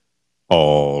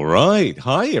All right.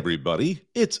 Hi, everybody.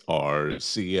 It's our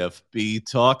CFB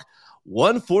Talk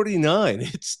 149.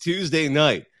 It's Tuesday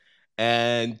night.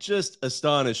 And just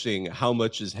astonishing how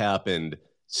much has happened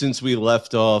since we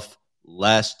left off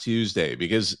last Tuesday,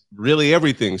 because really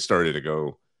everything started to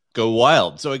go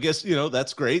wild. So I guess,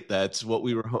 that's great. That's what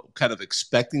we were kind of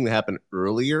expecting to happen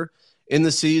earlier in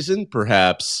the season,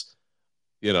 perhaps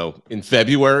in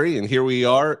February, and here we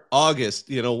are, August.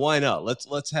 Why not?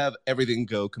 Let's have everything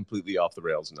go completely off the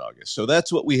rails in August. So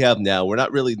that's what we have now. We're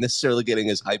not really necessarily getting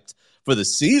as hyped for the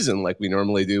season like we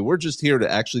normally do. We're just here to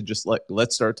actually just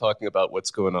let's start talking about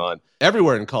what's going on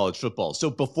everywhere in college football.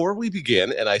 So before we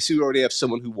begin, and I see we already have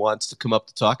someone who wants to come up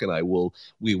to talk, and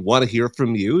we want to hear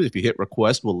from you. If you hit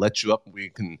request, we'll let you up. We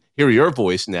can hear your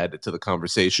voice and add it to the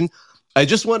conversation. I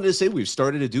just wanted to say we've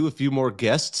started to do a few more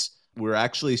guests. We're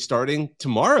actually starting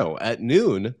tomorrow at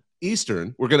noon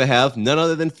Eastern. We're going to have none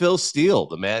other than Phil Steele,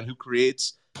 the man who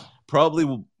creates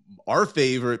probably our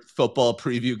favorite football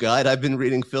preview guide. I've been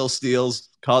reading Phil Steele's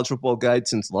college football guide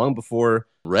since long before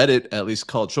Reddit, at least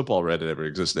college football Reddit, ever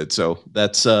existed. So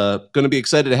that's going to be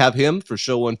excited to have him for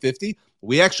show 150.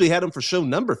 We actually had him for show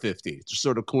number 50. It just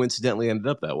sort of coincidentally ended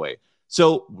up that way.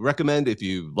 So recommend, if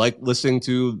you like listening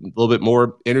to a little bit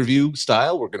more interview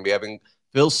style, we're going to be having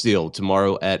Phil Steele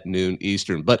tomorrow at noon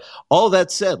Eastern. But all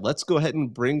that said, let's go ahead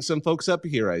and bring some folks up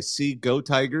here. I see Go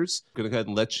Tigers. I'm going to go ahead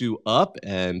and let you up.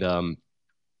 And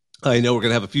I know we're going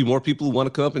to have a few more people who want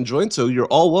to come up and join. So you're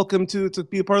all welcome to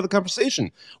be a part of the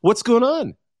conversation. What's going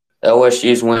on?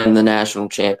 LSU's winning the national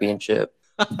championship.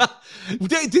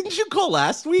 Didn't you call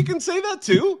last week and say that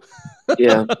too?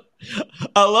 Yeah.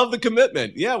 I love the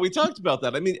commitment. Yeah, we talked about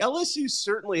that. I mean, LSU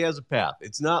certainly has a path.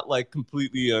 It's not like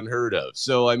completely unheard of.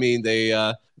 So, I mean,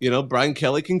 they, Brian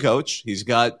Kelly can coach. He's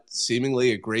got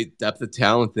seemingly a great depth of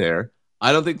talent there.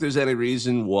 I don't think there's any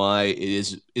reason why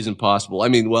it isn't possible. I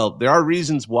mean, well, there are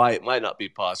reasons why it might not be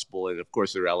possible. And of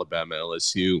course, they're Alabama,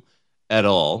 LSU at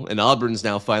all. And Auburn's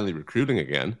now finally recruiting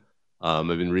again. I've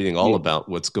been reading all about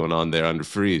what's going on there under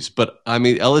Freeze. But, I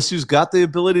mean, LSU's got the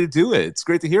ability to do it. It's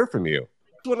great to hear from you.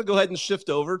 I want to go ahead and shift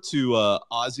over to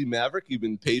Ozzy Maverick. You've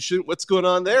been patient. What's going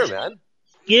on there, man?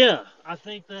 Yeah, I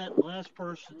think that last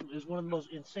person is one of the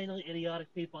most insanely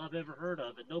idiotic people I've ever heard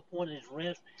of. At no point in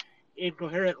his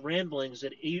incoherent ramblings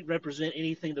that he represent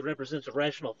anything that represents a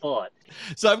rational thought.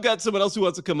 So I've got someone else who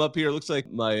wants to come up here. Looks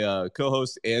like my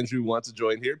co-host Andrew wants to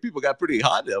join here. People got pretty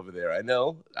hot over there. I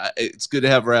know. It's good to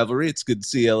have rivalry. It's good to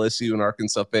see LSU and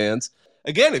Arkansas fans.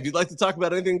 Again, if you'd like to talk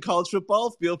about anything in college football,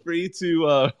 feel free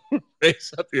to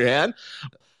raise up your hand.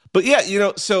 But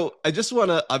yeah, so I just want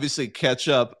to obviously catch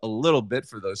up a little bit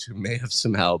for those who may have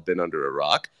somehow been under a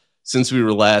rock since we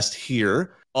were last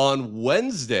here. On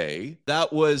Wednesday,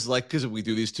 that was because we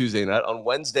do these Tuesday night. On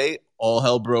Wednesday, all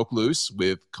hell broke loose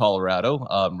with Colorado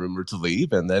rumored to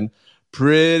leave. And then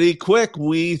pretty quick,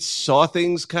 we saw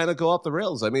things kind of go off the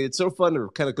rails. I mean, it's so fun to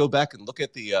kind of go back and look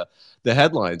at the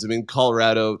headlines. I mean,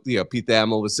 Colorado, Pete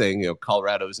Thamel was saying,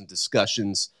 Colorado is in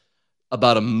discussions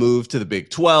about a move to the Big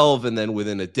 12. And then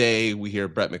within a day, we hear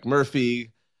Brett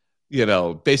McMurphy,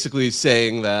 basically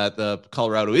saying that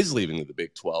Colorado is leaving the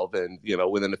Big 12. And,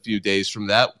 within a few days from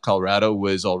that, Colorado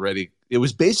was it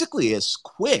was basically as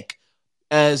quick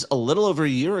as a little over a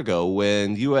year ago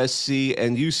when USC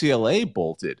and UCLA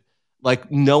bolted. Like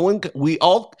that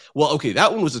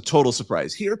one was a total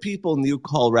surprise. Here, people knew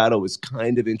Colorado was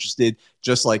kind of interested,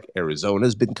 just like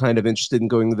Arizona's been kind of interested in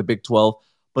going to the Big 12.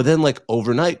 But then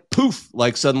overnight, poof,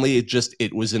 suddenly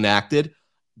it was enacted.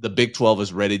 The Big 12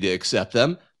 was ready to accept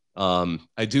them.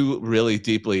 I do really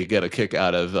deeply get a kick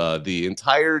out of the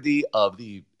entirety of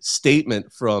the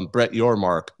statement from Brett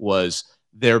Yormark was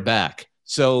they're back.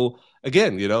 So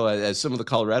again, as some of the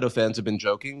Colorado fans have been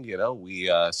joking,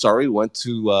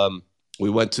 we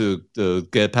went to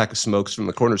get a pack of smokes from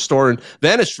the corner store and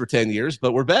vanished for 10 years,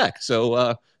 but we're back.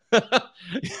 So,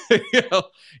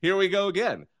 here we go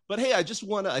again. But hey, I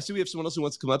see we have someone else who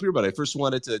wants to come up here, but I first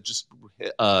wanted to just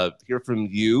hear from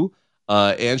you.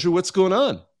 Andrew, what's going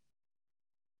on?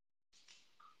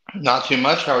 Not too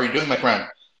much. How are you doing, my friend?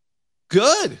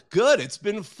 Good. It's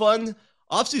been fun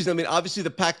offseason. I mean, obviously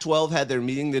the Pac-12 had their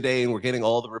meeting today, and we're getting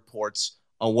all the reports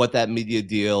on what that media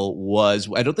deal was.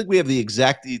 I don't think we have the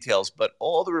exact details, but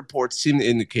all the reports seem to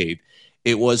indicate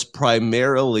it was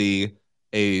primarily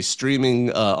a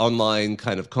streaming online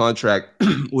kind of contract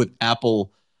with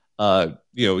Apple,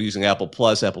 using Apple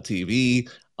Plus, Apple TV,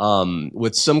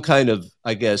 with some kind of,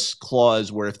 I guess,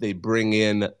 clause where if they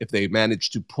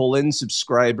manage to pull in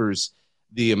subscribers,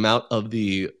 the amount of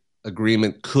the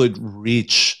agreement could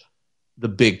reach the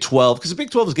Big 12, because the Big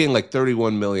 12 is getting like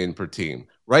 $31 million per team,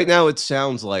 Right now, it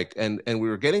sounds like, and we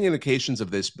were getting indications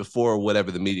of this before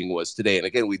whatever the meeting was today. And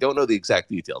again, we don't know the exact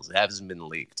details. It hasn't been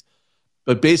leaked.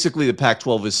 But basically, the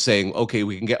Pac-12 is saying, okay,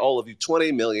 we can get all of you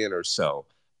 20 million or so,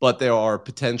 but there are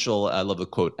potential, I love the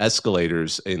quote,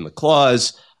 escalators in the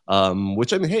clause,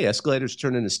 which, I mean, hey, escalators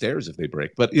turn into stairs if they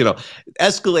break. But,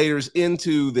 escalators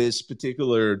into this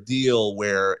particular deal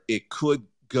where it could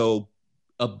go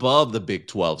above the Big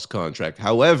 12's contract.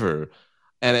 However,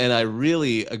 and I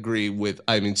really agree with,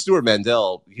 I mean, Stuart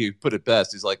Mandel, he put it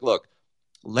best. He's like, look,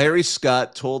 Larry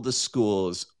Scott told the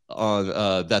schools on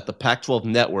that the Pac-12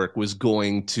 network was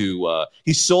going to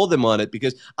he sold them on it,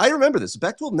 because I remember this. The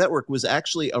Pac-12 network was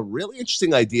actually a really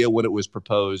interesting idea when it was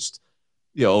proposed,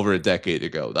 over a decade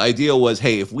ago. The idea was,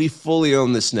 hey, if we fully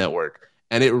own this network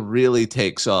and it really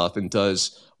takes off and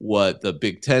does what the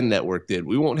Big Ten network did,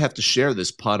 we won't have to share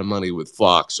this pot of money with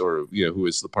Fox, or who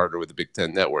is the partner with the Big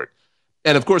Ten network.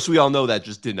 And of course, we all know that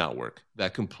just did not work.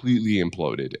 That completely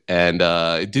imploded, and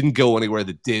it didn't go anywhere.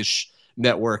 The Dish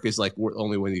network is like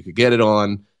only when you could get it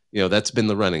on. That's been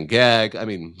the running gag. I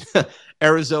mean,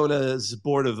 Arizona's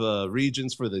Board of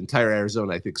Regents for the entire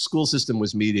Arizona, I think, school system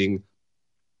was meeting,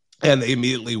 and they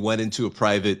immediately went into a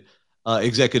private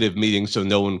executive meeting so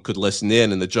no one could listen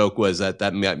in. And the joke was that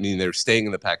might mean they're staying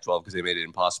in the Pac-12 because they made it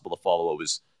impossible to follow what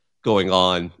was going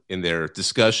on in their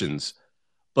discussions.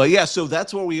 But yeah, so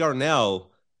that's where we are now.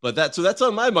 But that's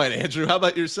on my mind, Andrew. How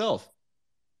about yourself?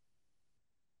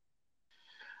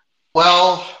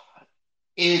 Well,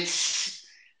 it's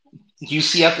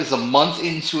UCF is a month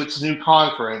into its new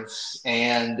conference,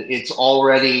 and it's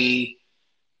already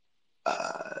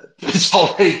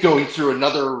going through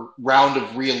another round of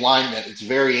realignment. It's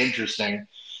very interesting.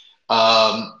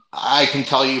 I can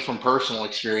tell you from personal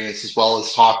experience, as well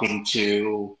as talking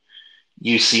to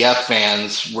UCF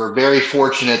fans, we're very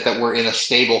fortunate that we're in a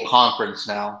stable conference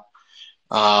now.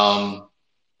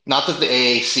 Not that the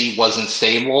AAC wasn't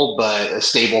stable, but a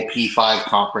stable P5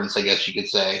 conference, I guess you could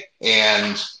say.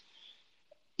 And,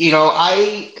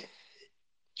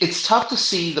 it's tough to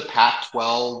see the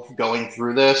Pac-12 going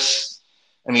through this.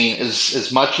 I mean,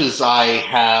 as much as I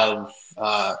have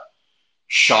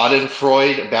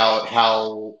schadenfreude about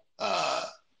how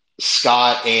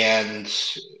Scott and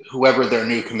whoever their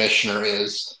new commissioner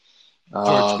is,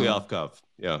 George Kliavkoff.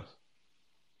 Yeah.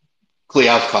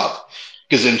 Kliavkoff.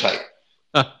 Gesundheit.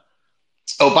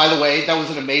 Oh, by the way, that was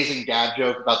an amazing dad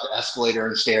joke about the escalator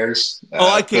and stairs.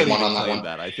 I can't even claim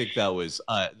that. I think that was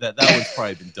that one's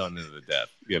probably been done to the death.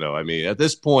 I mean, at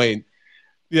this point,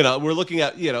 we're looking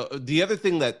at, the other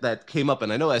thing that came up,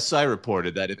 and I know SI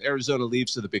reported that if Arizona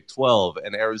leaves to the Big 12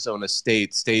 and Arizona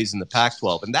State stays in the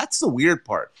Pac-12, and that's the weird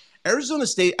part. Arizona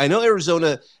State, I know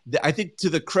Arizona, I think to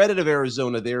the credit of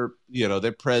Arizona, their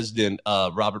president,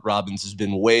 Robert Robbins, has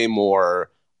been way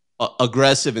more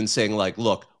aggressive in saying, like,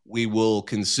 look, we will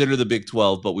consider the Big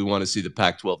 12, but we want to see the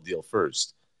Pac-12 deal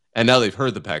first. And now they've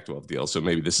heard the Pac-12 deal, so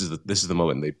maybe this is the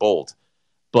moment they bolt.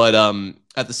 But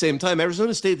at the same time,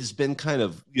 Arizona State has been kind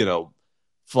of,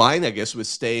 fine, I guess, with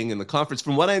staying in the conference.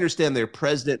 From what I understand, their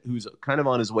president, who's kind of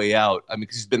on his way out, I mean,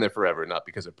 because he's been there forever, not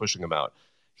because they're pushing him out,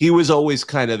 he was always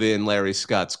kind of in Larry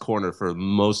Scott's corner for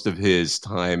most of his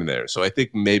time there. So I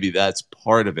think maybe that's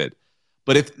part of it.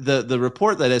 But if the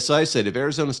report that SI said, if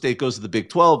Arizona State goes to the Big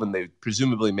 12 and they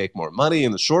presumably make more money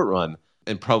in the short run,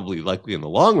 and probably likely in the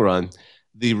long run,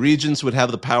 the regents would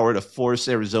have the power to force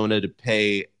Arizona to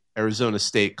pay Arizona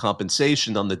State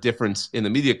compensation on the difference in the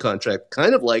media contract,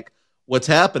 kind of like what's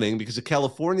happening, because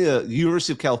the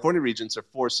University of California regents are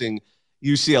forcing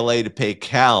UCLA to pay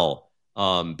Cal,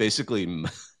 basically,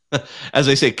 as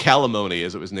I say, Calimony,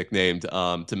 as it was nicknamed,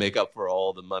 to make up for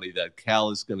all the money that Cal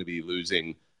is going to be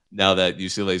losing now that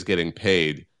UCLA is getting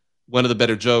paid. One of the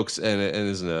better jokes, and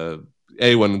isn't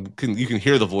you can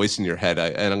hear the voice in your head,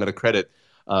 and I'm going to credit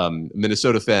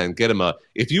Minnesota fan, get him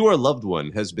if your loved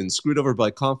one has been screwed over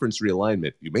by conference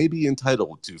realignment, you may be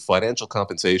entitled to financial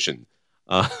compensation.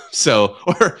 And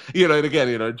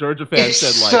again, Georgia fan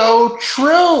said, like, so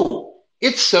true.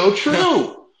 It's so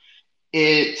true.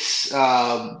 It's,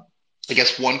 I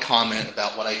guess, one comment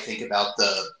about what I think about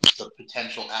the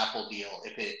potential Apple deal,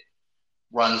 if it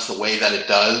runs the way that it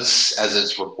does, as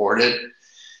it's reported.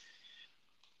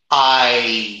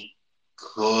 I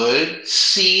could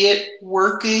see it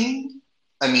working.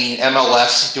 I mean,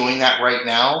 MLS is doing that right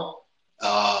now.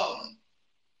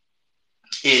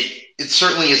 It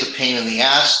certainly is a pain in the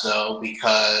ass, though,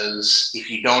 because if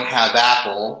you don't have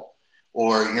Apple,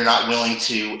 or you're not willing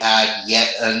to add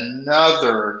yet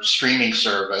another streaming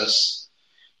service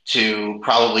to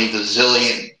probably the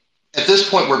zillion. At this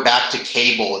point, we're back to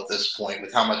cable at this point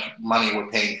with how much money we're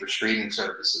paying for streaming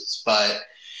services. But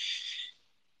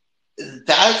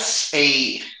that's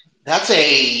a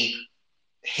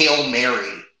Hail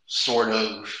Mary sort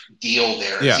of deal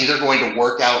there. Yeah. It's either going to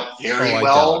work out very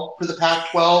well for the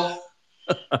Pac-12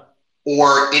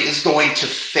 or it is going to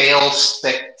fail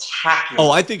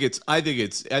spectacularly. I think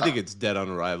it's dead on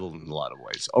arrival in a lot of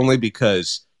ways. Only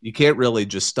because you can't really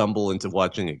just stumble into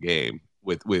watching a game.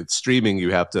 With streaming,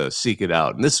 you have to seek it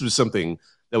out. And this was something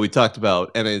that we talked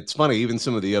about. And it's funny, even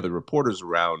some of the other reporters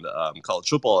around college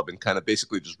football have been kind of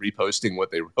basically just reposting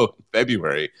what they wrote in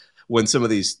February when some of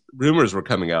these rumors were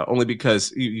coming out, only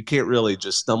because you can't really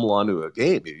just stumble onto a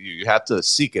game. You have to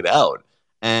seek it out.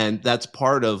 And that's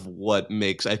part of what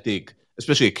makes, I think,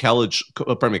 especially a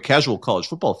casual college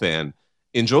football fan,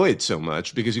 enjoy it so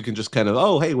much, because you can just kind of,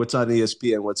 oh, hey, what's on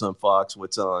ESPN? What's on Fox?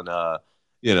 What's on,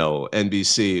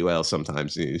 NBC? Well,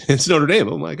 sometimes it's Notre Dame.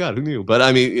 Oh my God, who knew? But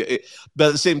I mean, but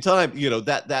at the same time,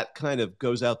 that kind of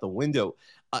goes out the window.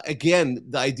 Again,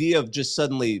 the idea of just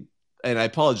suddenly, and I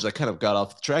apologize, I kind of got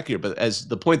off the track here, but as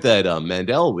the point that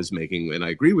Mandel was making, and I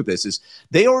agree with this, is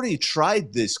they already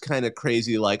tried this kind of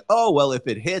crazy, like, oh, well, if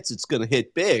it hits, it's going to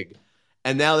hit big.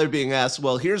 And now they're being asked,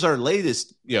 well, here's our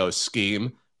latest,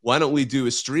 scheme. Why don't we do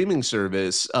a streaming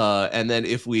service? And then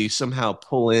if we somehow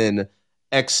pull in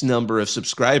X number of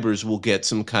subscribers, we'll get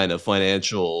some kind of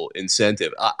financial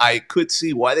incentive. I could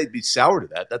see why they'd be sour to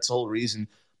that. That's the whole reason.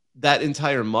 That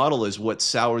entire model is what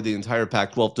soured the entire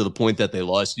Pac-12 to the point that they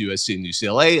lost USC and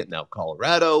UCLA, and now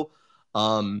Colorado.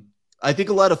 I think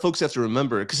a lot of folks have to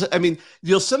remember, because, I mean,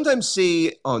 you'll sometimes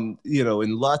see on,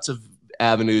 in lots of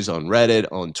avenues, on Reddit,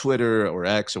 on Twitter or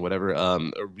X or whatever,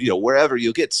 wherever,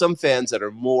 you'll get some fans that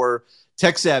are more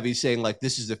tech savvy saying, like,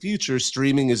 this is the future,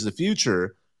 streaming is the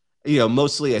future.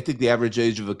 Mostly, I think the average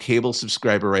age of a cable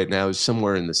subscriber right now is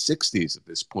somewhere in the 60s at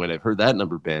this point. I've heard that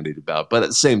number bandied about. But at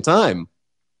the same time,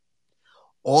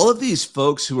 all of these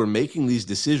folks who are making these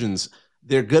decisions,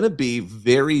 they're going to be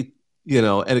very,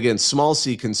 and again, small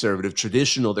c conservative,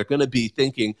 traditional. They're going to be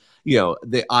thinking,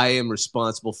 I am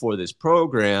responsible for this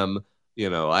program.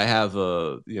 I have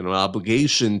an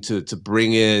obligation to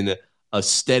bring in a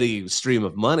steady stream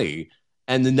of money,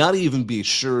 and to not even be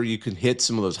sure you can hit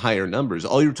some of those higher numbers.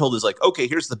 All you're told is like, okay,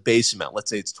 here's the base amount. Let's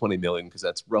say it's 20 million, because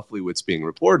that's roughly what's being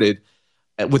reported,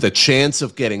 with a chance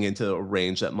of getting into a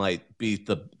range that might beat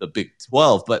the Big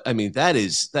 12. But I mean, that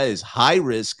is high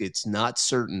risk. It's not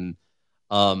certain.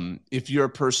 If you're a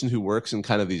person who works in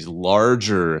kind of these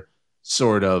larger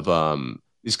sort of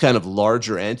these kind of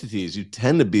larger entities, you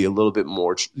tend to be a little bit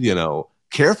more,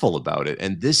 careful about it.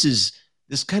 And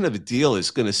this kind of a deal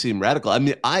is going to seem radical. I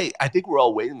mean, I think we're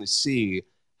all waiting to see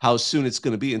how soon it's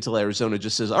going to be until Arizona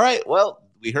just says, all right, well,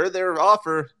 we heard their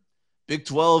offer. Big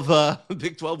 12,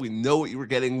 we know what you were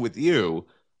getting with you.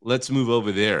 Let's move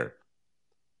over there.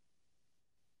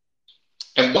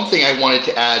 And one thing I wanted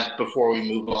to add before we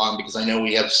move on, because I know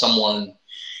we have someone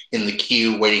in the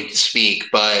queue waiting to speak,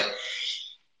 but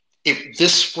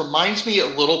this reminds me a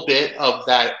little bit of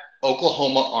that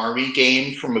Oklahoma Army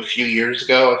game from a few years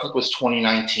ago. I think it was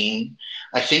 2019.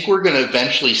 I think we're going to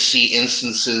eventually see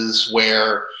instances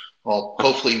where, well,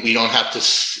 hopefully we don't have to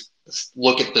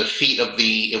look at the feet of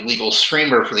the illegal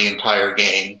streamer for the entire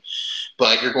game,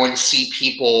 but you're going to see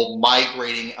people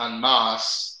migrating en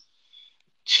masse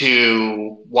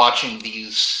to watching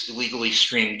these illegally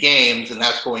streamed games, and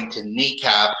that's going to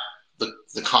kneecap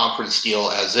the conference deal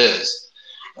as is.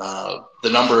 The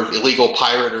number of illegal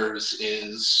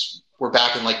pirators we're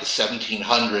back in like the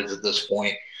 1700s at this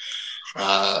point.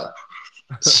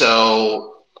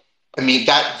 So, I mean,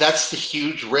 that's the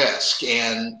huge risk,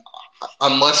 and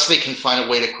unless they can find a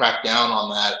way to crack down on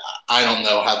that, I don't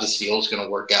know how this deal is going to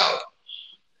work out.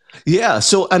 Yeah.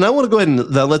 So, and I want to go ahead and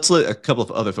let's let a couple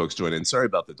of other folks join in. Sorry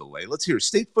about the delay. Let's hear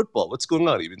state football. What's going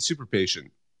on? You've been super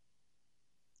patient.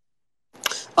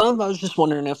 I was just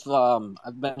wondering if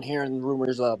I've been hearing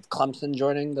rumors of Clemson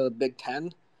joining the Big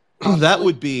Ten. That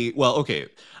would be, well, okay.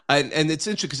 And it's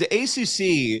interesting because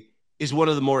the ACC is one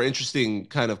of the more interesting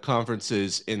kind of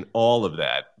conferences in all of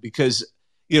that, because,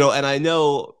 and I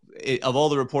know of all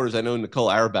the reporters, I know Nicole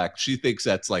Auerbach, she thinks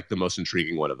that's like the most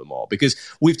intriguing one of them all, because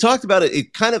we've talked about it.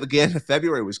 It kind of, again,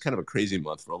 February was kind of a crazy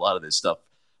month for a lot of this stuff.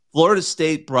 Florida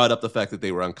State brought up the fact that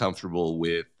they were uncomfortable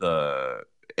with,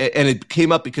 and it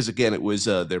came up because, again, it was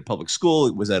their public school.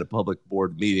 It was at a public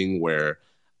board meeting where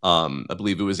I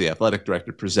believe it was the athletic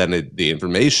director presented the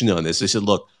information on this. They said,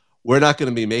 look, we're not going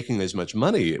to be making as much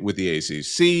money with the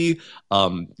ACC.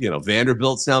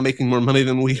 Vanderbilt's now making more money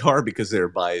than we are because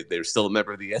they're still a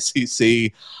member of the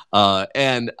SEC.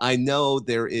 And I know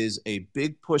there is a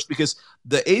big push because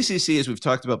the ACC, as we've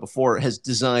talked about before, has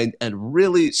designed a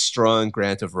really strong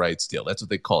grant of rights deal. That's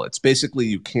what they call it. It's basically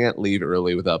you can't leave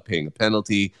early without paying a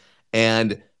penalty.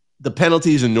 And the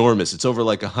penalty is enormous. It's over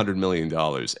like $100 million.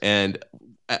 And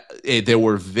there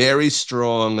were very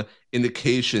strong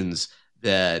indications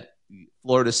that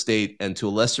Florida State and to a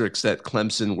lesser extent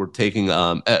Clemson were taking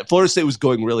Florida State was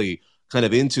going really kind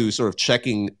of into sort of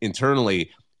checking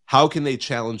internally, how can they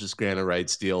challenge this grant of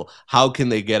rights deal? How can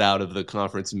they get out of the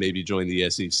conference and maybe join the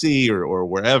SEC or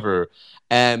wherever?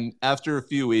 And after a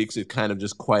few weeks, it kind of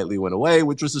just quietly went away,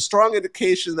 which was a strong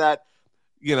indication that,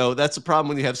 that's a problem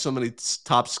when you have so many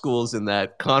top schools in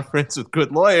that conference with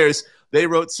good lawyers. They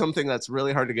wrote something that's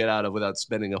really hard to get out of without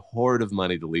spending a horde of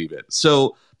money to leave it.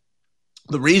 So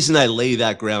the reason I lay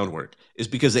that groundwork is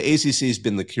because the ACC has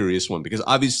been the curious one, because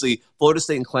obviously Florida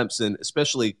State and Clemson,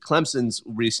 especially Clemson's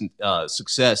recent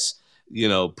success,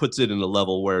 puts it in a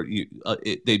level where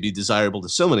they'd be desirable to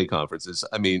so many conferences.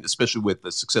 I mean, especially with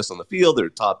the success on the field, they're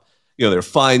top, they're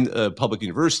fine public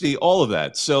university, all of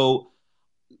that. So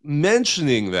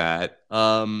mentioning that,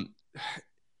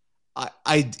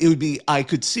 I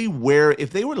could see where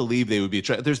if they were to leave, they would be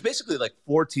attracted. There's basically like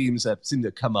 4 teams that seem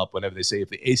to come up whenever they say if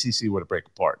the ACC were to break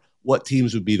apart, what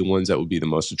teams would be the ones that would be the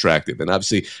most attractive? And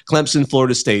obviously Clemson,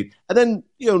 Florida State, and then,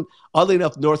 oddly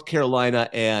enough, North Carolina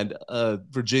and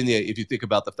Virginia, if you think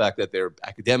about the fact that they're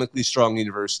academically strong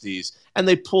universities and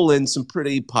they pull in some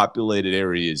pretty populated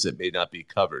areas that may not be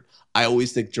covered. I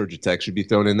always think Georgia Tech should be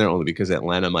thrown in there only because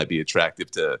Atlanta might be attractive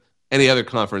to any other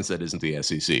conference that isn't the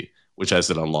SEC, which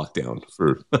has it on lockdown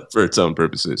for its own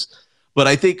purposes. But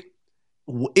I think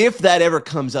if that ever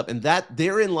comes up, and that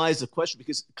therein lies the question,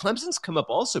 because Clemson's come up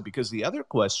also because the other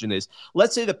question is,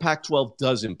 let's say the Pac-12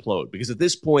 does implode, because at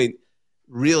this point,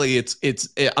 really,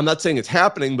 I'm not saying it's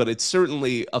happening, but it's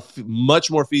certainly much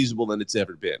more feasible than it's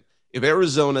ever been. If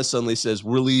Arizona suddenly says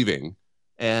we're leaving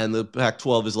and the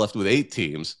Pac-12 is left with 8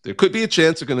 teams, there could be a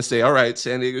chance they're going to say, all right,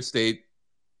 San Diego State,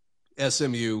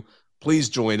 SMU, please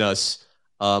join us.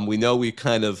 We know we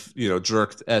kind of,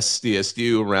 jerked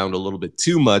SDSU around a little bit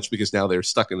too much because now they're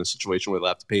stuck in a situation where they'll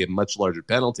have to pay a much larger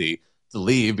penalty to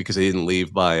leave because they didn't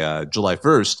leave by July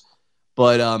 1st.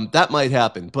 But that might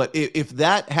happen. But if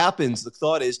that happens, the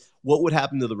thought is, what would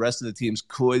happen to the rest of the teams?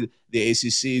 Could the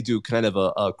ACC do kind of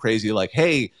a crazy like,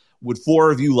 hey, would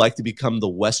 4 of you like to become the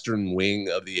Western wing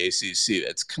of the ACC?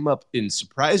 That's come up in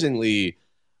surprisingly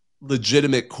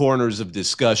legitimate corners of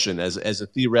discussion as a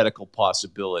theoretical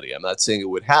possibility. I'm not saying it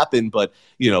would happen, but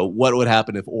what would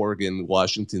happen if Oregon,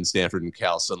 Washington, Stanford, and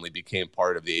Cal suddenly became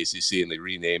part of the ACC and they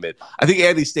rename it? I think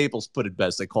Andy Staples put it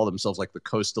best. They call themselves like the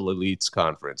Coastal Elites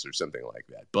Conference or something like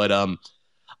that. But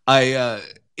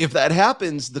if that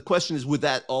happens, the question is, would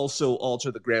that also alter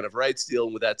the grant of rights deal,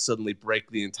 and would that suddenly break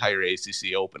the entire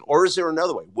ACC open? Or is there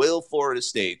another way? Will Florida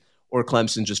State or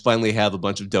Clemson just finally have a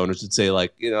bunch of donors that say,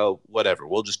 like, whatever,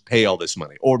 we'll just pay all this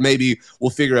money? Or maybe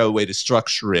we'll figure out a way to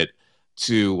structure it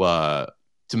to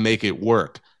make it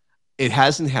work. It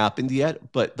hasn't happened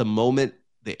yet, but the moment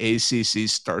the ACC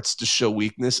starts to show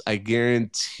weakness, I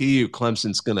guarantee you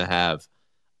Clemson's going to have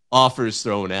offers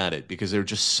thrown at it because they're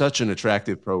just such an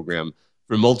attractive program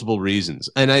for multiple reasons.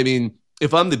 And I mean,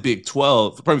 if I'm the Big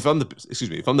 12, if I'm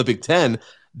the Big 10,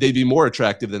 they'd be more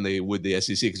attractive than they would the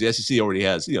SEC, because the SEC already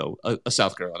has, a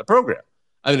South Carolina program.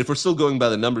 I mean, if we're still going by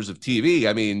the numbers of TV,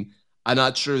 I mean, I'm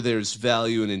not sure there's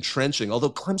value in entrenching,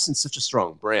 although Clemson's such a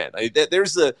strong brand.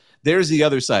 There's the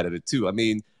other side of it too. I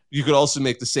mean, you could also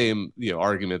make the same,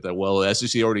 argument that, well, the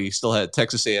SEC already still had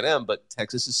Texas A&M, but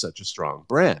Texas is such a strong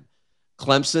brand.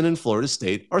 Clemson and Florida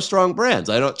State are strong brands.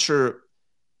 I'm not sure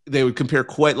they would compare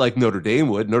quite like Notre Dame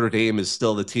would. Notre Dame is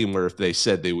still the team where if they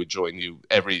said they would join you,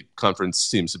 every conference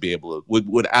seems to be able to,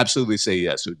 would absolutely say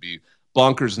yes. It would be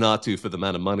bonkers not to for the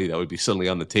amount of money that would be suddenly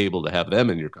on the table to have them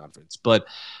in your conference. But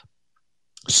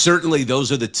certainly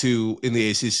those are the 2 in the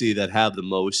ACC that have the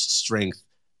most strength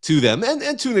to them.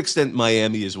 And to an extent,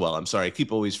 Miami as well. I'm sorry, I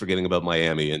keep always forgetting about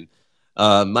Miami. And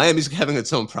Miami's having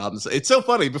its own problems. It's so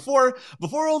funny. Before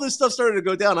all this stuff started to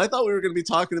go down, I thought we were going to be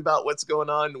talking about what's going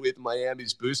on with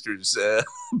Miami's boosters,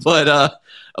 but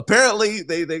apparently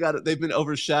they've been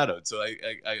overshadowed. So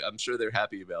I'm sure they're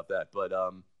happy about that. But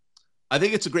I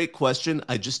think it's a great question.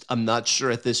 I'm not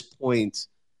sure at this point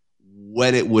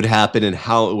when it would happen and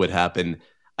how it would happen.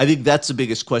 I think that's the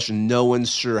biggest question. No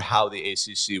one's sure how the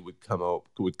ACC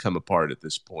would come apart at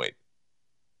this point.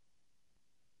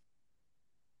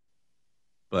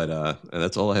 But and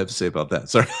that's all I have to say about that.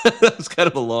 Sorry, that's kind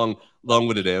of a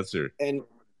long-winded answer. And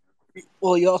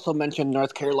well, you also mentioned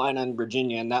North Carolina and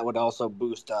Virginia, and that would also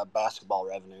boost basketball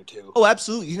revenue too. Oh,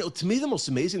 absolutely. To me, the most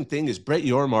amazing thing is Brett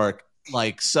Yormark,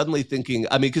 like, suddenly thinking.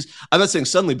 I mean, because I'm not saying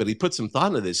suddenly, but he put some thought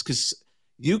into this. Because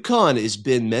UConn has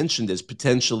been mentioned as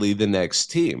potentially the next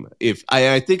team. If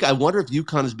I wonder if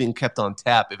UConn is being kept on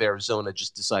tap if Arizona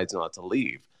just decides not to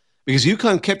leave, because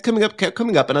UConn kept coming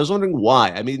up, and I was wondering why.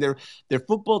 I mean, their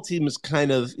football team is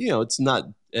kind of, it's not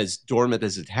as dormant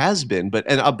as it has been, but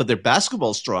their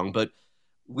basketball is strong. But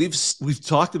we've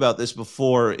talked about this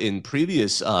before in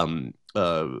previous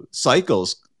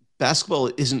cycles.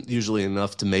 Basketball isn't usually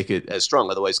enough to make it as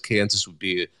strong. Otherwise, Kansas would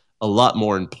be a lot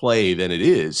more in play than it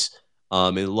is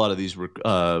in a lot of these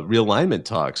realignment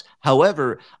talks.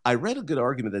 However, I read a good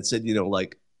argument that said,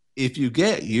 like, if you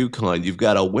get UConn, you've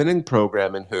got a winning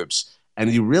program in hoops,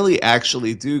 and you really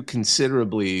actually do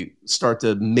considerably start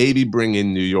to maybe bring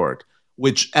in New York,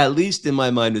 which at least in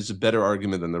my mind is a better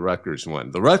argument than the Rutgers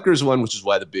one. The Rutgers one, which is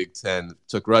why the Big Ten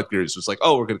took Rutgers, was like,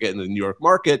 oh, we're going to get into the New York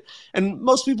market. And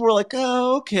most people were like,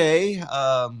 oh, okay.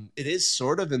 It is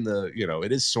sort of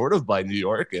it is sort of by New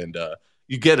York, and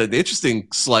you get an interesting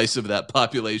slice of that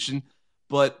population.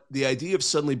 But the idea of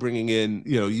suddenly bringing in,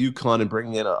 UConn and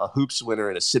bringing in a hoops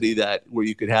winner in a city where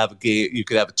you could have a game, you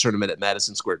could have a tournament at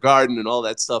Madison Square Garden and all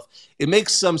that stuff, it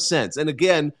makes some sense. And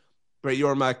again, Brett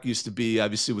Yormark used to be,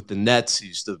 obviously, with the Nets. He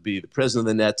used to be the president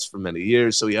of the Nets for many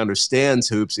years, so he understands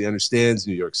hoops. He understands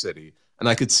New York City. And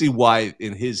I could see why,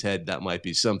 in his head, that might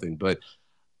be something. But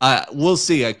we'll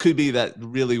see. It could be that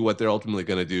really what they're ultimately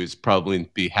going to do is probably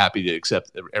be happy to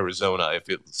accept Arizona if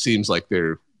it seems like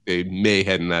they may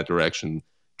head in that direction,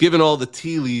 given all the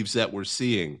tea leaves that we're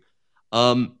seeing.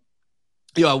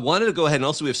 I wanted to go ahead, and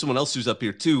also we have someone else who's up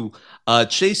here too.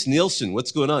 Chase Nielsen,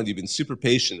 what's going on? You've been super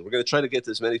patient. We're going to try to get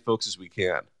to as many folks as we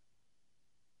can.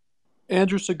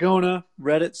 Andrew Sagona,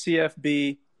 Reddit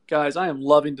CFB. Guys, I am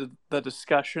loving the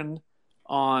discussion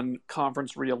on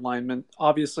conference realignment.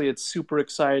 Obviously, it's super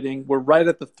exciting. We're right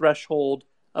at the threshold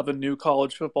of a new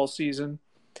college football season.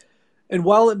 And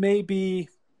while it may be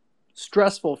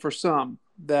stressful for some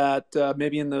that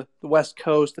maybe in the West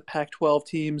Coast, the Pac-12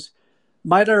 teams,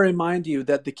 might I remind you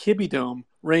that the Kibby Dome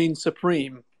reigns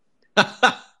supreme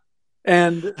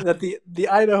and that the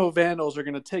Idaho Vandals are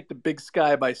going to take the Big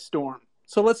Sky by storm.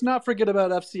 So let's not forget about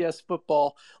FCS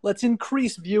football. Let's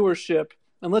increase viewership,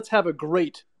 and let's have a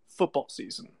great football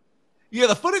season. Yeah,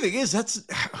 the funny thing is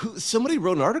somebody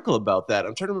wrote an article about that.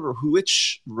 I'm trying to remember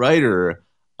which writer.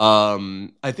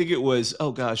 I think it was,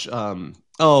 but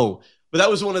that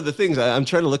was one of the things. I'm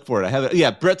trying to look for it. I have it.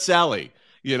 Yeah, Brett Sally.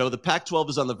 The Pac-12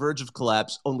 is on the verge of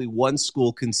collapse. Only one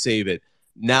school can save it.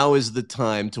 Now is the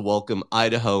time to welcome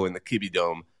Idaho and the Kibby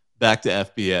Dome back to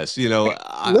FBS.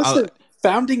 Listen,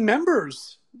 founding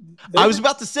members. I was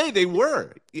about to say they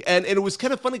were. And it was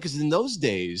kind of funny because in those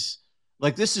days,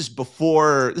 like this is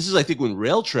I think when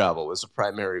rail travel was a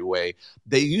primary way.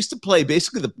 They used to play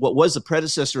basically what was the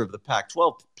predecessor of the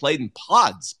Pac-12 played in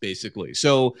pods, basically.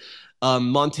 So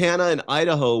Montana and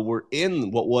Idaho were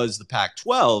in what was the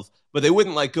Pac-12, but they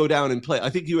wouldn't go down and play. I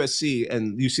think USC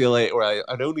and UCLA, or I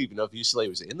don't even know if UCLA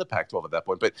was in the Pac-12 at that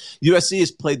point, but USC has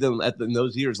played them in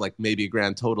those years maybe a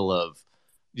grand total of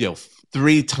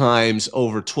 3 times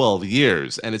over 12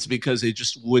 years. And it's because they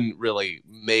just wouldn't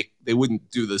they wouldn't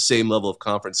do the same level of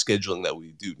conference scheduling that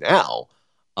we do now.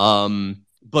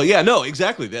 But yeah, no,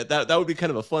 exactly. That would be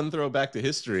kind of a fun throwback to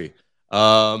history.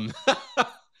 Imagine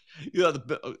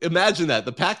that,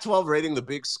 the Pac-12 raiding the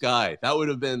Big Sky. That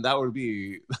would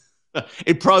be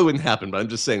it probably wouldn't happen, but I'm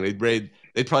just saying the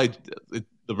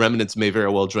remnants may very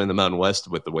well join the Mountain West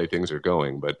with the way things are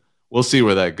going, but we'll see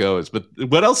where that goes. But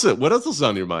what else is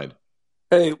on your mind?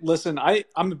 Hey, listen,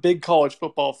 I'm a big college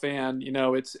football fan.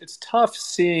 It's tough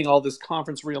seeing all this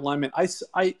conference realignment.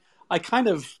 I kind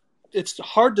of, it's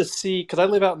hard to see because I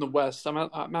live out in the West. I'm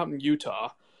out in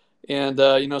Utah. And,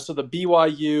 so the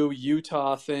BYU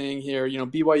Utah thing here,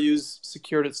 BYU's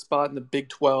secured its spot in the Big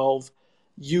 12.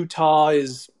 Utah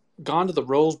is gone to the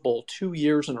Rose Bowl 2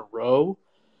 years in a row.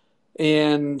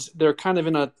 And they're kind of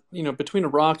in a, between a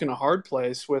rock and a hard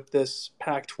place with this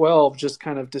Pac-12 just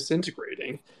kind of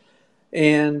disintegrating.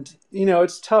 And,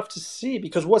 it's tough to see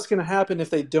because what's going to happen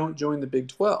if they don't join the Big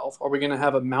 12? Are we going to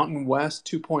have a Mountain West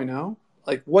 2.0?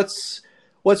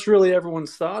 What's really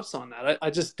everyone's thoughts on that? I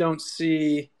just don't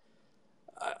see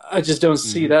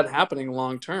that happening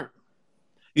long term.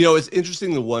 It's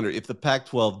interesting to wonder if the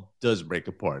Pac-12 does break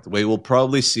apart. The way we'll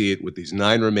probably see it with these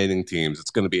 9 remaining teams,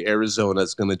 it's going to be Arizona.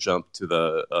 It's going to jump to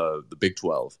the Big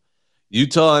 12.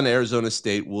 Utah and Arizona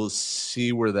State, we'll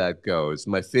see where that goes.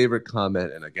 My favorite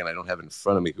comment, and again, I don't have it in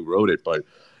front of me who wrote it, but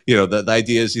the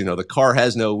idea is, the car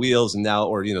has no wheels, and now,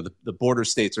 or the border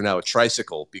states are now a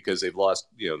tricycle because they've lost,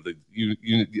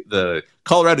 the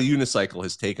Colorado unicycle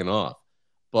has taken off.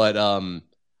 But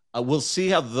we'll see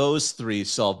how those 3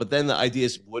 solve. But then the idea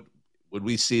is, Would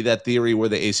we see that theory where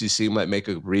the ACC might make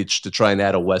a reach to try and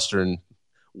add a Western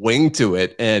wing to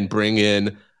it and bring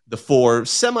in the 4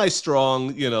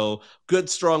 semi-strong, good,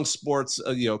 strong sports,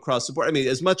 across the board? I mean,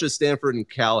 as much as Stanford and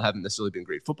Cal haven't necessarily been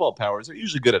great football powers, they're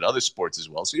usually good at other sports as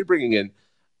well. So you're bringing in,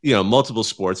 multiple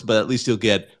sports, but at least you'll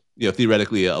get,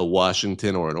 theoretically a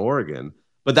Washington or an Oregon.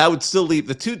 But that would still leave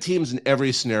the 2 teams in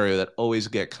every scenario that always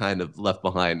get kind of left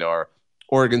behind are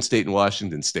Oregon State and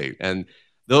Washington State. And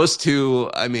those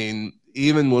 2, I mean,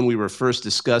 even when we were first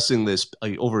discussing this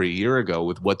over a year ago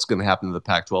with what's going to happen to the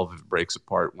Pac-12 if it breaks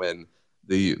apart when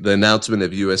the announcement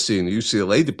of USC and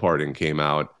UCLA departing came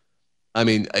out, I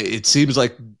mean, it seems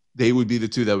like they would be the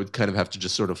 2 that would kind of have to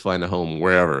just sort of find a home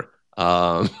wherever.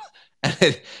 And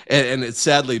it's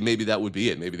sadly, maybe that would be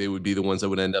it. Maybe they would be the ones that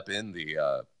would end up in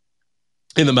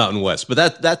the Mountain West.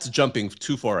 But that's jumping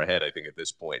too far ahead, I think, at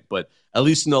this point. But at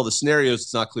least in all the scenarios,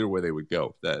 it's not clear where they would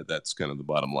go. That's kind of the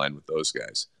bottom line with those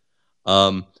guys.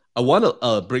 I want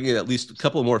to bring in at least a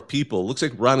couple more people. Looks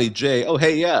like Ronnie J. Oh,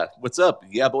 hey, yeah. What's up?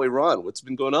 Yeah, boy, Ron. What's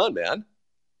been going on, man?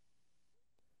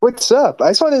 What's up? I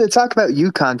just wanted to talk about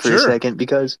UConn for a second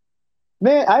because,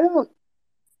 man, I don't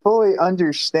fully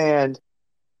understand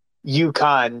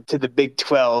UConn to the Big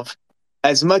 12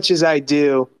 as much as I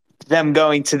do them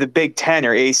going to the Big 10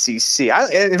 or ACC.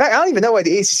 In fact, I don't even know why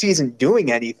the ACC isn't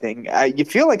doing anything. You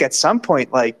feel like at some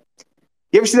point, like,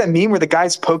 you ever see that meme where the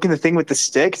guy's poking the thing with the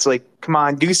stick? It's like, come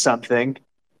on, do something.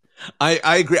 I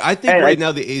agree. I think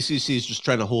now the ACC is just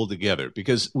trying to hold together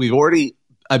because when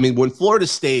Florida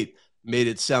State made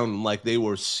it sound like they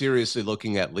were seriously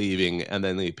looking at leaving, and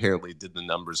then they apparently did the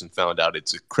numbers and found out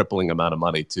it's a crippling amount of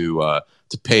money to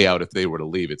pay out if they were to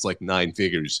leave. It's like 9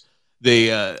 figures.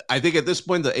 I think at this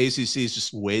point the ACC is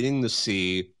just waiting to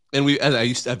see, and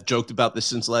I've joked about this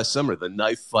since last summer, the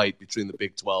knife fight between the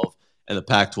Big 12 and the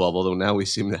Pac-12. Although now we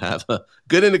seem to have a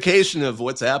good indication of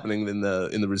what's happening in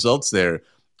the results there.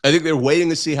 I think they're waiting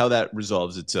to see how that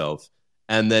resolves itself,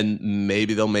 and then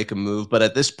maybe they'll make a move. But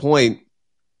at this point,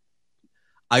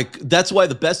 that's why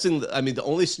the best thing. I mean, the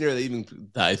only scenario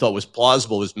that I thought was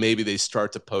plausible was maybe they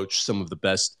start to poach some of the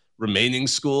best remaining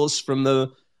schools from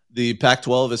the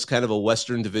Pac-12 as kind of a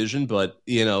Western division. But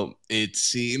it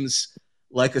seems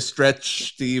like a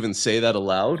stretch to even say that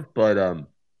aloud. But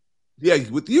yeah,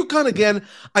 with UConn again,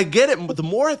 I get it. But the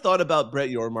more I thought about Brett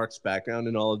Yormark's background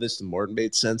and all of this, the more it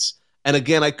made sense. And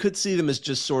again, I could see them as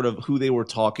just sort of who they were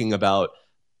talking about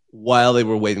while they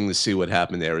were waiting to see what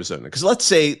happened to Arizona. Because let's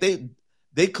say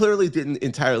they clearly didn't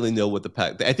entirely know what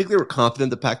I think they were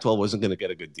confident the Pac-12 wasn't going to get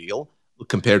a good deal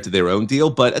compared to their own deal.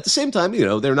 But at the same time,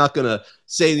 they're not going to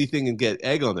say anything and get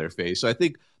egg on their face. So I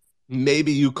think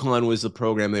maybe UConn was the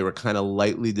program they were kind of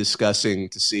lightly discussing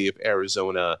to see if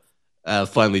Arizona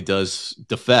finally does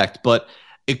defect. But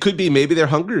it could be maybe they're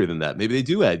hungrier than that. Maybe they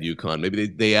do add UConn. Maybe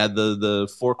they add the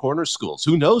Four Corners schools.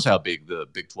 Who knows how big the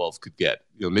Big 12 could get?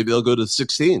 Maybe they'll go to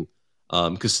 16.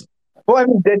 Because well, I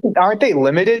mean, aren't they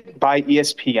limited by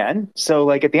ESPN? So,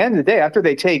 like, at the end of the day, after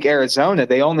they take Arizona,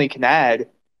 they only can add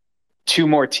 2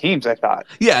 more teams, I thought.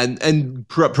 Yeah, and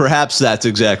perhaps that's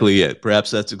exactly it. Perhaps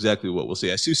that's exactly what we'll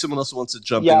see. I see someone else wants to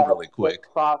jump in really quick.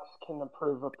 Fox can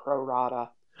approve a pro rata.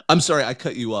 I'm sorry, I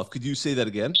cut you off. Could you say that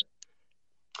again?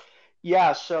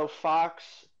 Yeah, so Fox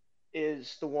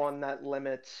is the one that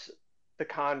limits the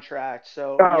contract.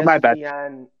 So ESPN, my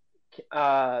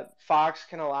bad. Fox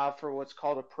can allow for what's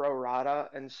called a pro rata,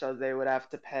 and so they would have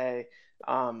to pay.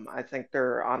 I think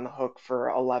they're on the hook for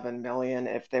 $11 million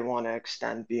if they want to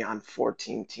extend beyond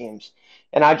 14 teams.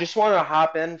 And I just want to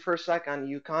hop in for a sec on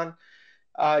UConn.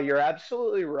 You're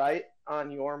absolutely right on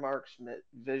Yormark's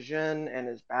vision and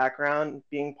his background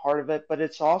being part of it, but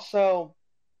it's also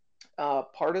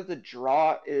part of the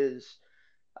draw is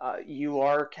you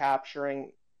are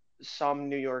capturing some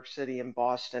New York City and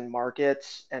Boston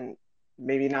markets, and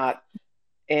maybe not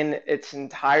in its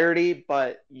entirety,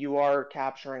 but you are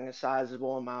capturing a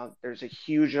sizable amount. There's a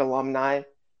huge alumni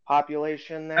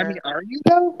population there. I mean, are you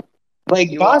though?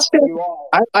 Like Boston,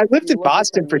 I lived in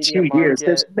Boston for 2 years.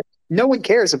 No one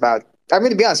cares about. I'm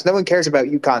going to be honest. No one cares about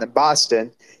UConn and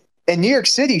Boston. And New York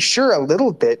City, sure, a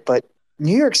little bit, but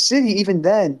New York City, even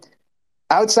then,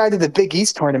 outside of the Big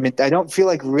East tournament, I don't feel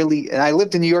like really. And I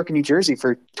lived in New York and New Jersey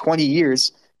for 20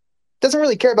 years. Doesn't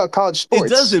really care about college sports.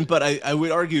 It doesn't, but I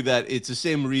would argue that it's the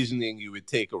same reasoning you would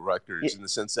take a Rutgers in the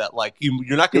sense that, like,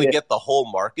 you're not going to get the whole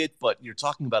market, but you're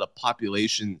talking about a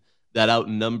population that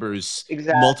outnumbers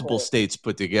multiple states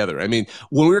put together. I mean,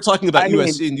 when we were talking about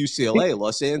USC and UCLA,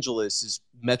 Los Angeles'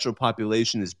 metro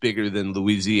population is bigger than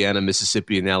Louisiana,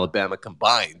 Mississippi, and Alabama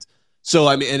combined. So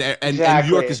I mean, and Exactly.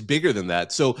 New York is bigger than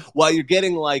that. So while you're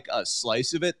getting like a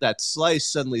slice of it, that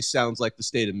slice suddenly sounds like the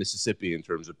state of Mississippi in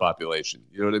terms of population.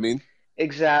 You know what I mean?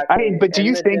 Exactly. But do And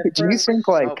you the think difference,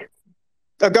 like?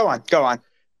 Oh, go on.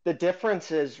 the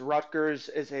difference is Rutgers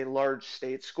is a large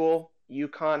state school.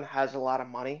 UConn has a lot of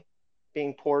money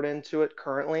being poured into it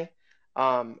currently.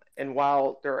 And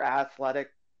while their athletic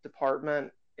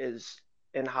department is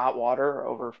in hot water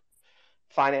over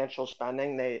financial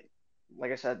spending,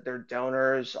 like I said, their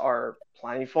donors are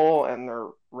plentiful and they're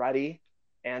ready.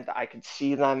 And I could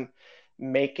see them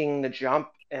making the jump.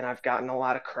 And I've gotten a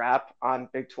lot of crap on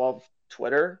Big 12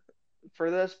 Twitter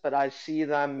for this, but I see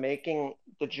them making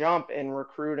the jump and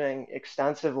recruiting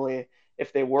extensively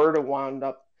if they were to wind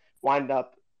up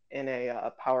in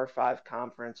a Power Five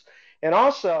conference. And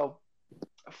also,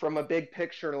 from a big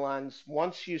picture lens,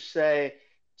 once you say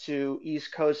to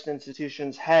East Coast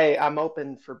institutions, hey, I'm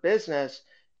open for business,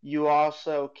 you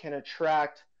also can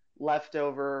attract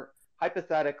leftover,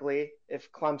 hypothetically,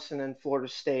 if Clemson and Florida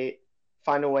State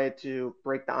find a way to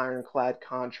break the ironclad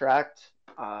contract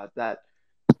that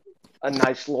a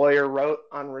nice lawyer wrote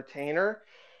on retainer,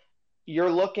 you're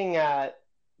looking at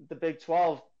the Big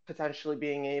 12 potentially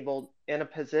being able in a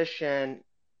position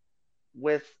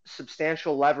with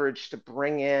substantial leverage to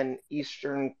bring in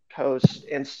Eastern Coast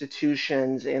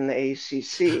institutions in the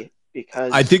ACC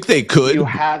because I think they could. You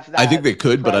have that I think they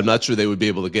could, but I'm not presence. sure they would be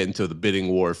able to get into the bidding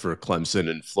war for Clemson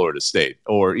and Florida State,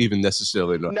 or even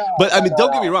necessarily. No, But I mean,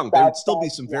 don't get me no, wrong. There would that- still be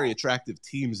that- some yeah. very attractive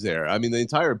teams there. I mean, the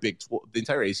entire the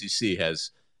entire ACC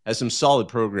has some solid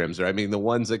programs there. I mean, the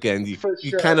ones again you For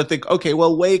sure. kind of think, okay,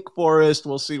 well, Wake Forest,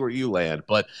 we'll see where you land,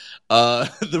 but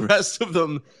the rest of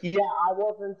them. Yeah, I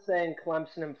wasn't saying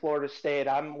Clemson and Florida State.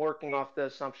 I'm working off the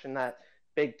assumption that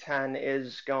Big Ten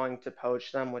is going to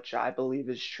poach them, which I believe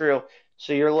is true.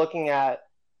 So you're looking at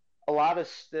a lot of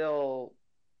still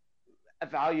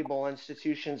valuable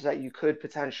institutions that you could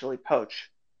potentially poach.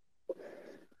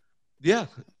 Yeah.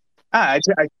 I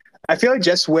feel like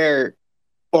just where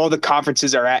all the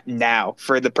conferences are at now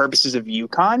for the purposes of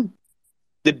UConn,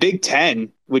 the Big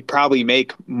Ten would probably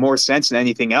make more sense than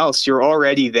anything else. You're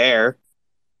already there.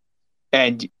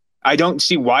 And I don't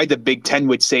see why the Big Ten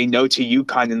would say no to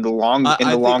UConn in the long term.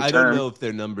 I don't know if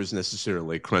their numbers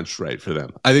necessarily crunch right for them.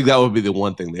 I think that would be the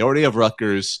one thing. They already have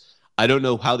Rutgers. I don't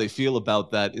know how they feel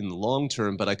about that in the long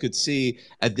term, but I could see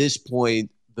at this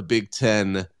point the Big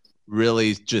Ten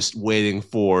really just waiting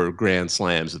for grand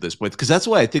slams at this point, because that's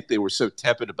why I think they were so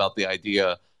tepid about the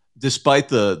idea, despite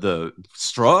the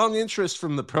strong interest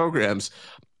from the programs,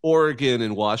 Oregon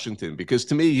and Washington, because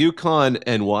to me, UConn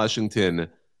and Washington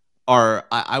are,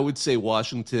 I would say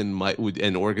Washington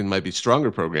and Oregon might be stronger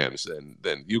programs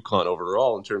than UConn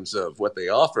overall in terms of what they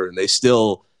offer. And they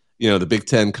still, the Big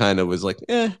Ten kind of was like,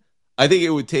 I think it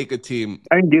would take a team.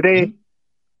 I mean,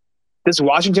 does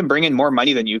Washington bring in more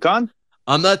money than UConn?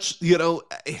 I'm not,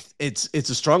 it's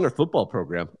a stronger football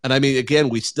program. And I mean, again,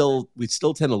 we still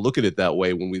tend to look at it that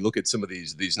way when we look at some of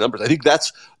these numbers. I think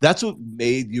that's what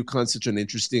made UConn such an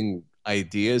interesting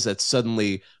idea, is that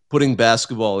suddenly putting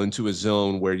basketball into a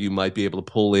zone where you might be able to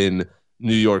pull in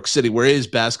New York City, where is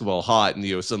basketball hot,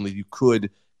 and suddenly you could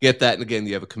get that. And again,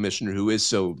 you have a commissioner who was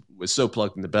so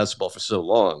plugged into basketball for so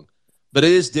long. But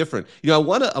it is different. I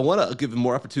want to give them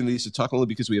more opportunities to talk, only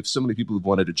because we have so many people who've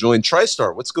wanted to join.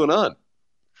 TriStar, what's going on?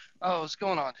 Oh, what's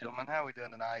going on, gentlemen? How are we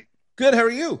doing tonight? Good. How are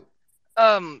you?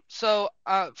 So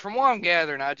from what I'm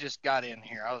gathering, I just got in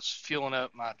here. I was fueling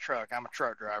up my truck. I'm a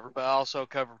truck driver, but I also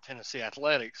cover Tennessee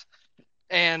athletics.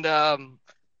 And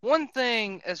one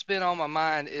thing that's been on my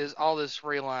mind is all this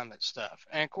realignment stuff.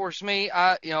 And of course, me,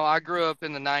 I grew up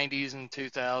in the 90s and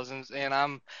 2000s, and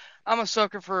I'm a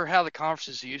sucker for how the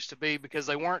conferences used to be, because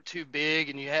they weren't too big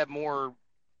and you had more.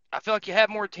 I feel like you had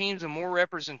more teams and more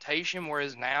representation,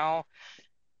 whereas now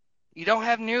you don't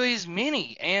have nearly as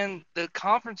many, and the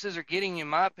conferences are getting, in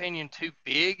my opinion, too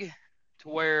big to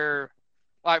where,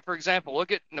 like, for example, look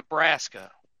at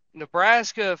Nebraska.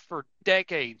 Nebraska for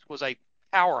decades was a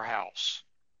powerhouse.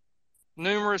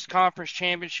 Numerous conference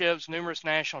championships, numerous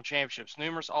national championships,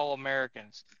 numerous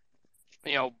All-Americans,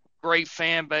 great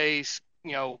fan base,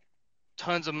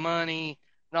 tons of money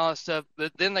and all that stuff.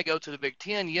 But then they go to the Big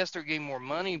Ten. Yes, they're getting more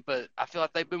money, but I feel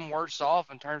like they've been worse off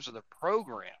in terms of the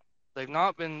program. They've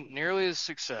not been nearly as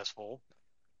successful.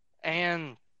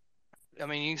 And, I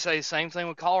mean, you can say the same thing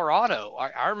with Colorado.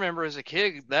 I remember as a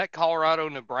kid, that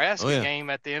Colorado-Nebraska game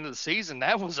at the end of the season,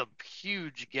 that was a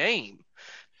huge game.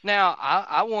 Now,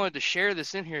 I wanted to share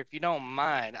this in here, if you don't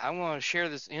mind. I want to share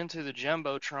this into the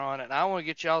Jumbotron, and I want to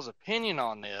get y'all's opinion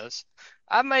on this.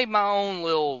 I made my own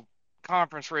little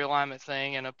conference realignment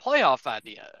thing and a playoff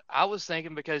idea. I was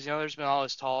thinking because, there's been all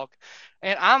this talk,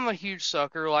 and I'm a huge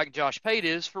sucker, like Josh Pate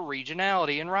is, for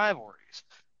regionality and rivalries.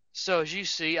 So as you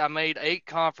see, I made 8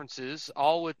 conferences,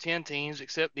 all with 10 teams,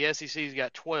 except the SEC's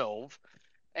got 12.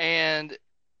 And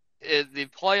the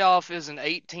playoff is an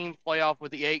 8-team playoff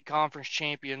with the 8 conference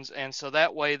champions, and so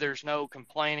that way there's no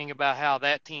complaining about how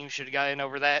that team should have gotten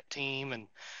over that team, and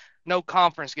no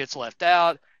conference gets left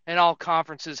out, and all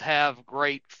conferences have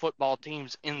great football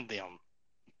teams in them.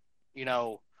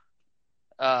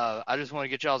 I just want to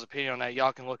get y'all's opinion on that.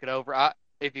 Y'all can look it over.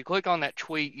 If you click on that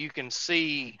tweet, you can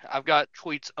see I've got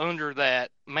tweets under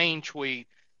that main tweet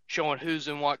showing who's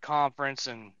in what conference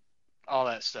and all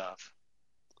that stuff.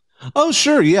 Oh,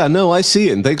 sure. Yeah, no, I see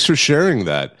it. And thanks for sharing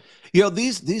that.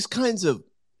 These kinds of,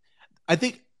 I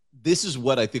think this is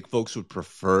what I think folks would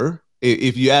prefer.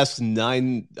 If you ask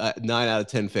 9 out of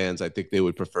 10 fans, I think they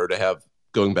would prefer to have,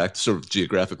 going back to sort of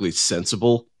geographically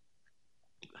sensible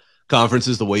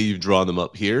conferences, the way you've drawn them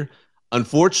up here.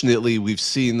 Unfortunately, we've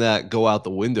seen that go out the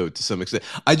window to some extent.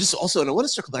 And I want to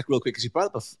circle back real quick because you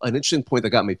brought up an interesting point that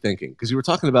got me thinking, because you were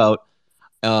talking about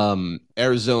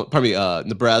Nebraska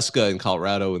and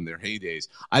Colorado in their heydays.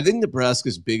 I think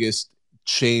Nebraska's biggest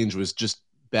change was just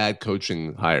bad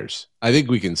coaching hires. I think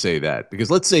we can say that,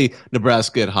 because let's say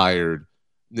Nebraska had hired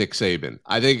Nick Saban.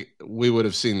 I think we would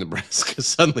have seen Nebraska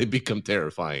suddenly become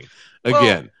terrifying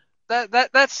again. Well,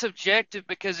 that's subjective,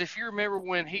 because if you remember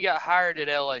when he got hired at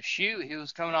LSU, he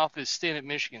was coming off his stint at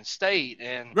Michigan State,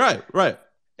 and right,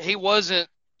 he wasn't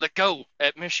the GOAT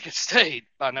at Michigan State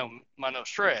by no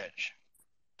stretch.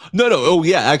 No. Oh,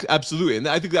 yeah, absolutely. And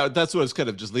I think that's what I was kind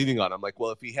of just leaning on. I'm like,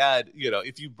 well, if he had,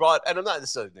 if you brought, and I'm not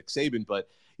necessarily Nick Saban, but,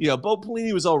 Bo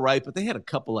Pelini was all right, but they had a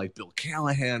couple like Bill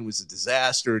Callahan was a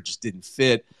disaster. It just didn't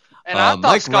fit. And I thought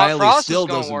Mike Scott Riley Frost still was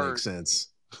going to doesn't work. make sense.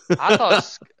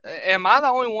 Am I the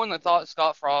only one that thought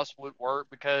Scott Frost would work?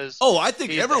 Because I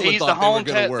think everyone thought they were going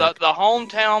to work. The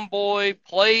hometown boy,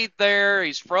 played there.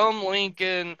 He's from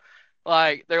Lincoln.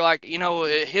 Like, they're like, he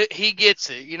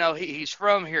gets it. He's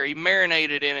from here. He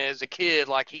marinated in it as a kid.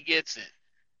 Like, he gets it.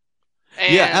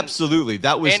 And, yeah, absolutely.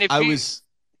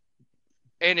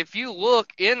 And if you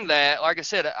look in that, like I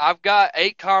said, I've got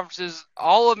 8 conferences.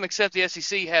 All of them except the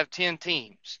SEC have 10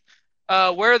 teams.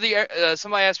 Somebody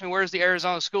asked me, where's the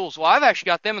Arizona schools? Well, I've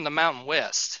actually got them in the Mountain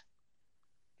West.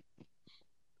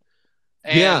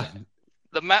 And yeah.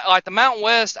 The Mountain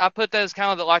West, I put that as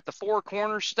kind of the 4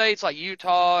 corner states, like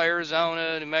Utah,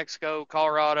 Arizona, New Mexico,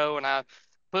 Colorado, and I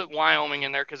put Wyoming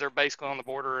in there because they're basically on the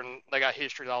border and they got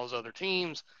history with all those other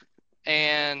teams.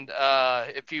 And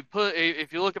if you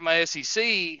look at my SEC,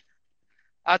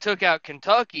 I took out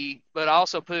Kentucky, but I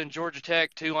also put in Georgia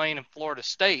Tech, Tulane, and Florida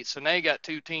State. So now you got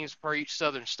 2 teams per each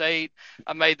southern state.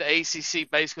 I made the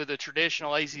ACC basically the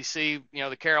traditional ACC,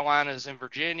 the Carolinas and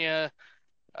Virginia.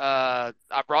 I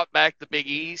brought back the Big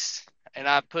East, and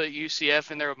I put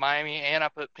UCF in there with Miami, and I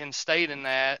put Penn State in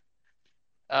that.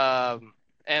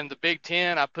 And the Big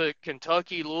Ten, I put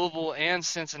Kentucky, Louisville, and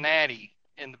Cincinnati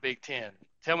in the Big Ten.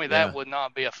 Tell me that would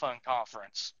not be a fun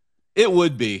conference. It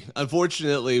would be.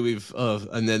 Unfortunately,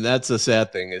 and then that's a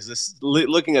sad thing, is this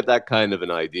looking at that kind of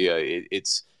an idea,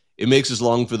 it makes us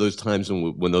long for those times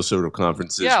when those sort of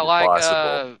conferences were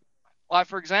possible. Like,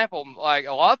 for example, like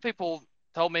a lot of people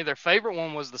told me their favorite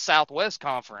one was the Southwest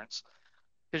Conference,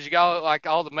 because you got like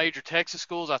all the major Texas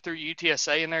schools. I threw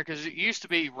UTSA in there because it used to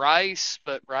be Rice,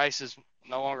 but Rice is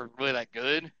no longer really that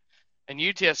good. And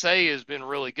UTSA has been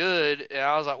really good. And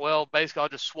I was like, well, basically I'll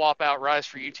just swap out Rice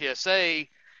for UTSA.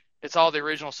 It's all the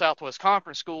original Southwest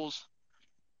Conference schools.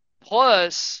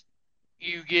 Plus,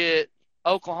 you get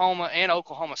Oklahoma and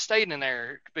Oklahoma State in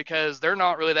there because they're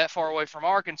not really that far away from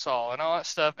Arkansas and all that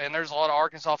stuff. And there's a lot of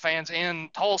Arkansas fans in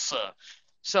Tulsa.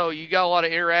 So you got a lot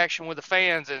of interaction with the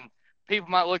fans. And people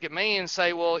might look at me and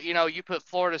say, well, you put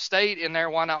Florida State in there,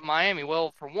 why not Miami?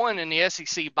 Well, for one, in the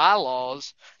SEC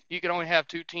bylaws, you can only have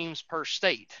 2 teams per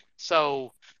state.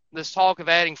 So this talk of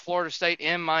adding Florida State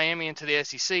and Miami into the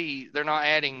SEC, they're not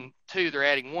adding 2, they're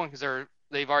adding 1 because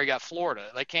they've already got Florida.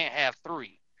 They can't have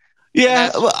 3.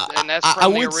 Yeah, and that's I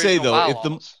would say though,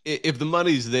 bylaws. if the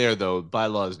money's there though,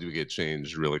 bylaws do get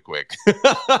changed really quick.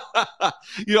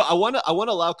 I want to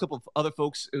allow a couple of other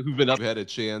folks who've been up had a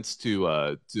chance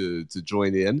to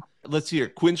join in. Let's hear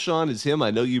Quinshawn is him.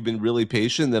 I know you've been really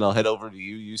patient. Then I'll head over to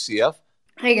you, UCF.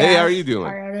 Hey guys, how are you doing?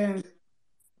 How are you doing?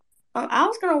 I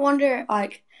was gonna wonder,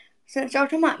 since y'all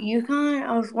talking about UConn,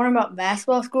 I was wondering about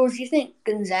basketball schools. Do you think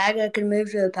Gonzaga could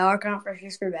move to the power conference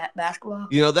just for basketball?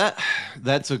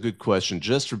 That's a good question.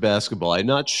 Just for basketball, I'm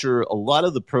not sure. A lot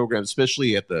of the programs,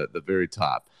 especially at the very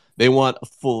top, They want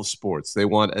full sports. They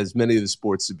want as many of the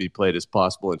sports to be played as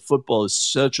possible. And football is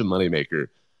such a moneymaker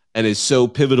and is so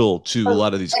pivotal to a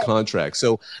lot of these contracts.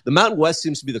 So the Mountain West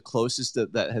seems to be the closest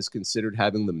that has considered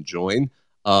having them join,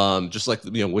 just like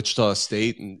Wichita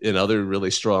State and other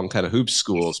really strong kind of hoops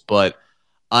schools. But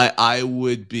I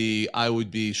would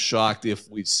be shocked if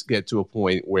we get to a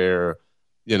point where,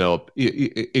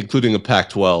 including a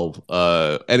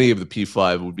Pac-12, any of the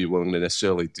P5 would be willing to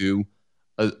necessarily do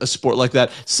a sport like that.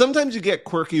 Sometimes you get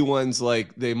quirky ones,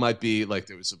 like they might be like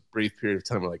there was a brief period of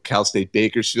time where like Cal State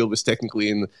Bakersfield was technically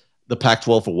in the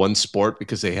Pac-12 for one sport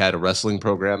because they had a wrestling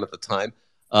program at the time,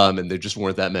 and there just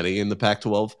weren't that many in the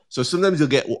Pac-12. So sometimes you'll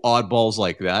get oddballs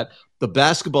like that. The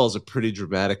basketball is a pretty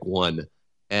dramatic one,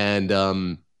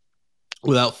 and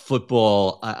without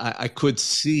football, I could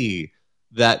see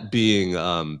that being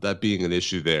an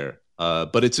issue there.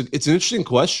 But it's an interesting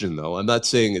question, though. I'm not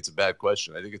saying it's a bad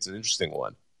question. I think it's an interesting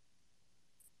one.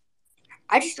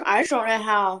 I just don't know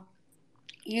how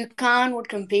UConn would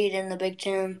compete in the Big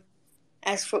Ten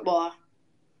as football.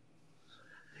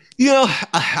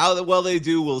 How well they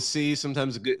do, we'll see.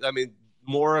 Sometimes,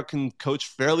 Mora can coach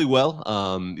fairly well.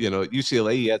 At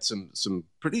UCLA, he had some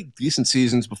pretty decent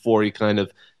seasons before he kind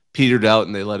of petered out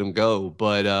and they let him go.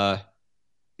 But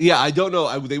I don't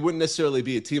know. They wouldn't necessarily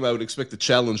be a team I would expect to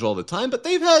challenge all the time, but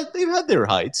they've had their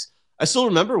heights. I still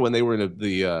remember when they were in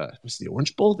the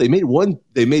Orange Bowl. They made one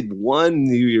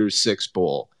New Year's Six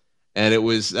bowl, and that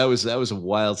was a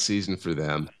wild season for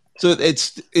them. So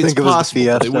it's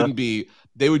possible they wouldn't be.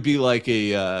 They would be like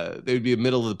a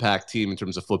middle of the pack team in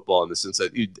terms of football, in the sense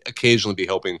that you'd occasionally be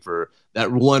hoping for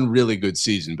that one really good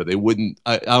season, but they wouldn't.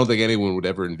 I don't think anyone would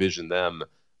ever envision them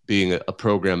being a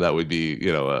program that would be,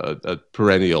 a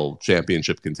perennial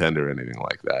championship contender or anything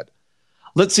like that.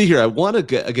 Let's see here. I want to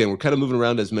get, again, we're kind of moving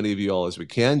around as many of you all as we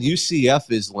can.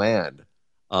 UCF is land.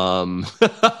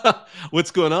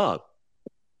 What's going on?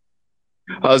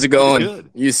 How's it going?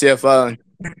 UCF.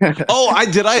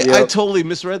 I totally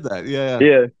misread that.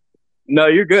 Yeah. No,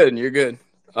 you're good. You're good.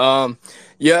 I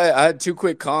had two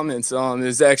quick comments.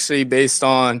 It's actually based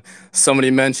on somebody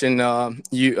mentioned the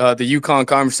UConn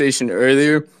conversation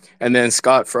earlier, and then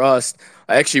Scott Frost.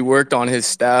 I actually worked on his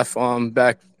staff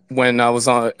back when I was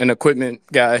an equipment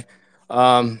guy.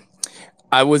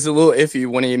 I was a little iffy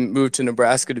when he moved to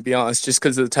Nebraska, to be honest, just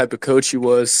because of the type of coach he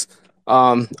was.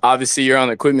 Obviously, you're on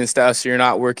the equipment staff, so you're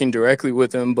not working directly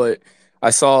with him, but I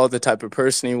saw the type of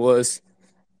person he was.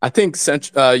 I think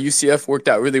UCF worked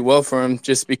out really well for him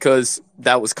just because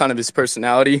that was kind of his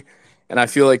personality. And I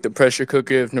feel like the pressure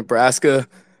cooker of Nebraska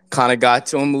kind of got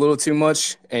to him a little too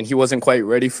much, and he wasn't quite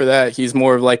ready for that. He's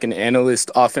more of like an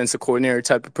analyst, offensive coordinator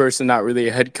type of person, not really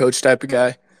a head coach type of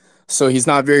guy. So he's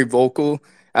not very vocal.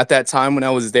 At that time when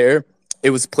I was there, it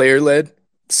was player-led.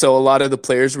 So a lot of the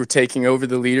players were taking over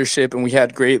the leadership, and we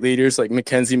had great leaders like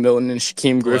Mackenzie Milton and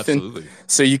Shaquem Griffin. Absolutely.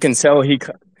 So you can tell he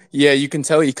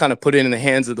kind of put it in the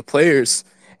hands of the players.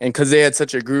 And because they had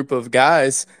such a group of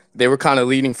guys, they were kind of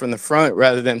leading from the front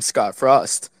rather than Scott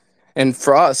Frost. And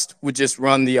Frost would just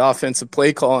run the offensive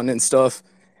play calling and stuff.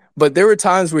 But there were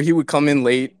times where he would come in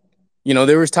late.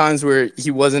 There was times where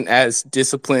he wasn't as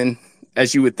disciplined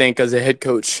as you would think as a head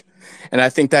coach. And I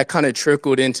think that kind of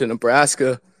trickled into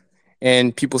Nebraska,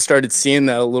 and people started seeing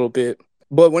that a little bit.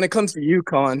 But when it comes to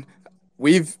UConn,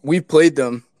 we've played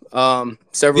them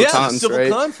several times, the civil right?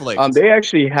 conflict. They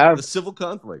actually have the civil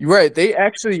conflict, right? They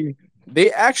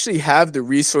actually have the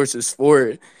resources for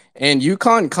it, and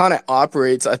UConn kind of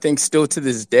operates, I think, still to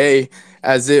this day,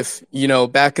 as if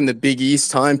back in the Big East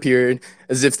time period,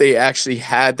 as if they actually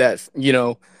had that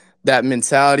that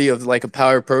mentality of like a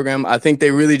power program. I think they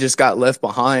really just got left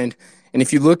behind. And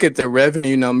if you look at the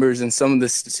revenue numbers and some of the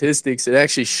statistics, it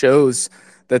actually shows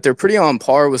that they're pretty on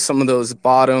par with some of those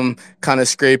bottom kind of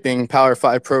scraping Power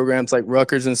 5 programs like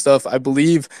Rutgers and stuff. I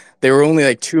believe they were only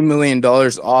like $2 million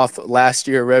off last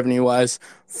year revenue-wise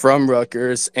from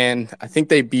Rutgers, and I think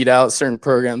they beat out certain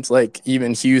programs like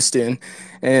even Houston.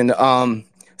 And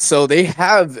so they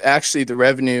have actually the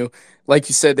revenue. Like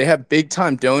you said, they have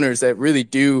big-time donors that really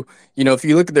do, if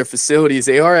you look at their facilities,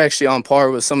 they are actually on par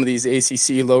with some of these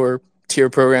ACC lower tier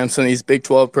programs, some of these Big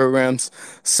 12 programs.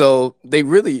 So they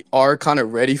really are kind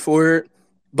of ready for it.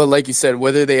 But like you said,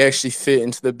 whether they actually fit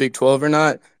into the Big 12 or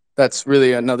not, that's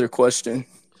really another question.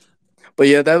 But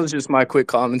yeah, that was just my quick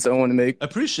comments I want to make. I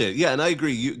appreciate it. Yeah, and I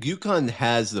agree. UConn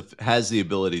has the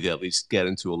ability to at least get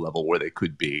into a level where they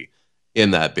could be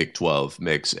in that Big 12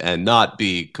 mix and not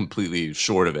be completely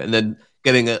short of it. And then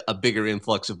getting a bigger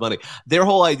influx of money. Their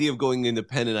whole idea of going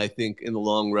independent, I think, in the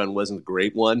long run wasn't a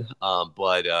great one.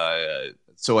 But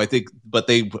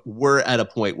they were at a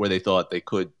point where they thought they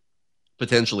could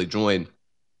potentially join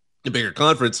a bigger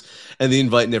conference, and the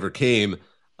invite never came.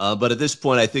 But at this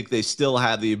point, I think they still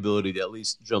have the ability to at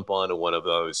least jump onto one of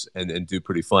those and do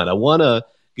pretty fine. I want to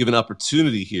give an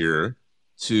opportunity here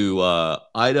to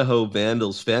Idaho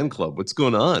Vandals fan club. What's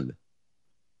going on?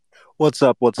 What's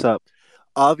up? What's up?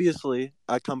 Obviously,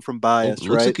 I come from bias,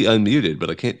 Looks right? like you unmuted, but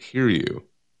I can't hear you.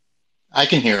 I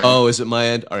can hear him. Oh, is it my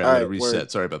end? All right, I'm going to reset.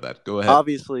 word. Sorry about that. Go ahead.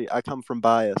 Obviously, I come from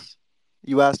bias.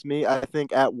 You asked me, I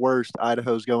think at worst,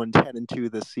 Idaho's going 10-2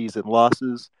 this season.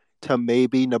 Losses to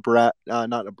maybe not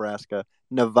Nebraska,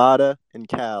 Nevada, and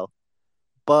Cal.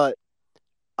 But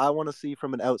I want to see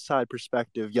from an outside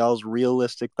perspective y'all's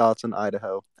realistic thoughts on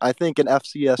Idaho. I think an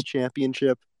FCS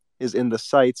championship is in the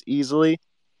sights easily,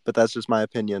 but that's just my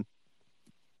opinion.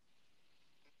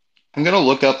 I'm going to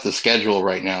look up the schedule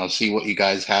right now, see what you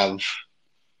guys have.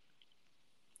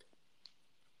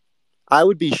 I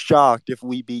would be shocked if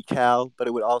we beat Cal, but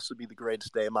it would also be the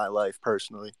greatest day of my life,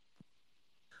 personally.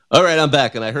 All right, I'm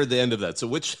back, and I heard the end of that. So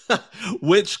which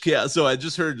Cal? So I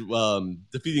just heard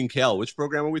defeating Cal. Which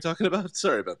program are we talking about?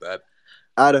 Sorry about that.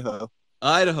 Idaho.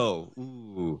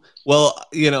 Ooh. Well,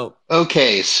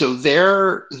 Okay, so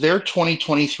their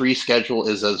 2023 schedule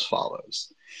is as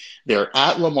follows. They're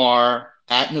at Lamar,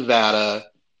 at Nevada,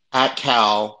 at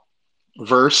Cal,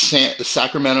 versus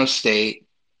Sacramento State,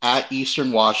 at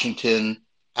Eastern Washington,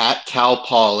 at Cal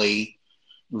Poly,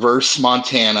 versus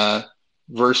Montana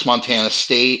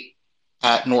State,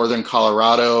 at Northern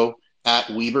Colorado, at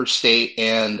Weber State,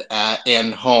 and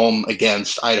home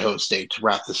against Idaho State to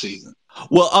wrap the season.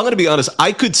 Well, I'm going to be honest.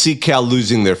 I could see Cal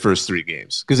losing their first 3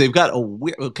 games because they've got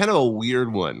kind of a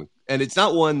weird one, and it's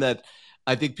not one that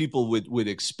I think people would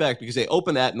expect because they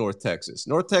open at North Texas.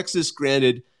 North Texas,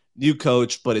 granted, new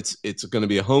coach, but it's going to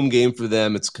be a home game for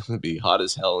them. It's going to be hot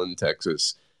as hell in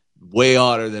Texas, way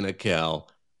hotter than at Cal.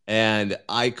 And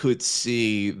I could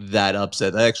see that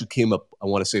upset. That actually came up, I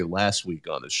want to say, last week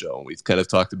on the show. And we've kind of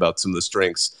talked about some of the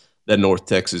strengths that North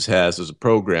Texas has as a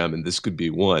program, and this could be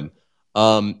one.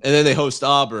 And then they host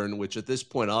Auburn, which at this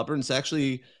point, Auburn's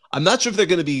actually, I'm not sure if they're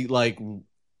going to be like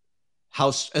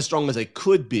as strong as they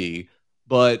could be,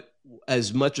 but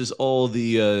as much as all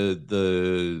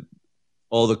the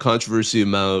controversy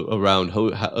around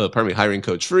hiring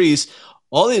Coach Freeze,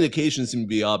 all the indications seem to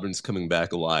be Auburn's coming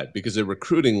back alive because their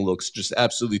recruiting looks just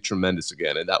absolutely tremendous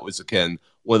again. And that was, again,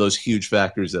 one of those huge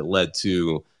factors that led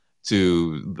to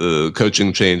the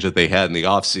coaching change that they had in the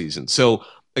offseason. So,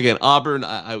 again, Auburn,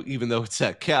 even though it's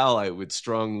at Cal, I would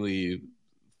strongly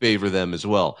favor them as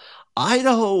well.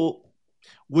 Idaho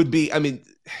would be,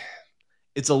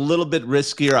 it's a little bit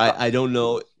riskier. I don't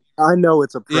know. I know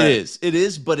it's a press. It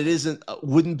is, but it isn't.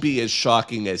 Wouldn't be as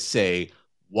shocking as, say,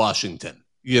 Washington.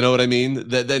 You know what I mean?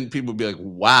 Then people would be like,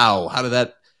 "Wow, how did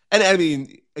that?"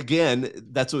 And again,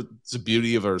 that's what's the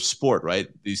beauty of our sport, right?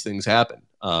 These things happen.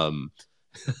 But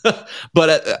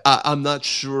I'm not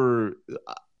sure.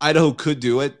 Idaho could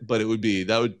do it, but that would be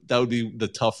the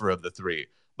tougher of the 3.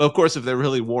 But of course, if they're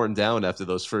really worn down after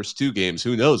those first 2 games,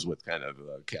 who knows what kind of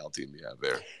Cal team you have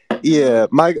there? Yeah,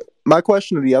 my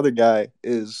question to the other guy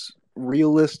is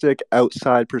realistic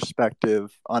outside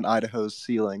perspective on Idaho's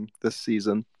ceiling this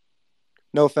season.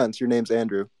 No offense, your name's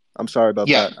Andrew. I'm sorry about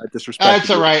that. I disrespected That's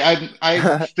all you. right.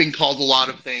 I've been called a lot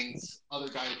of things. Other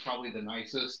guy is probably the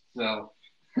nicest. So,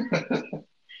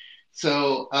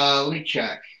 let me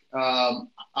check.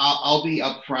 I'll be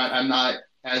upfront. I'm not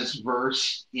as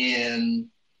versed in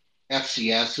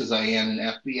FCS as I am in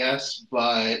FBS,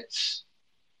 but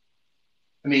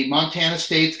Montana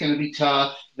State's going to be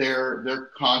tough.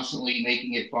 They're constantly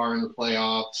making it far in the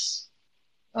playoffs.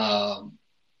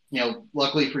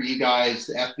 Luckily for you guys,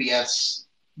 the FBS,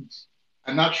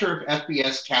 I'm not sure if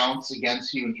FBS counts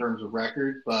against you in terms of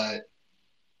record, but,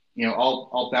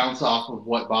 I'll bounce off of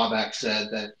what Bobak said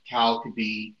that Cal could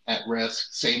be at risk.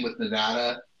 Same with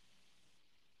Nevada.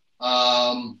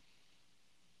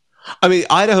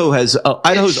 Idaho's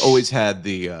always had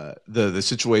the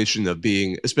situation of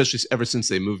being, especially ever since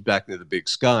they moved back into the Big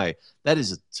Sky, that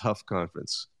is a tough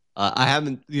conference.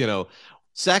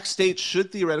 Sac State should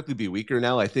theoretically be weaker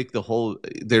now. I think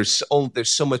there's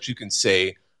so much you can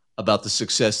say about the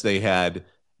success they had,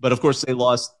 but of course they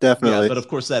lost. Definitely. Yeah, but of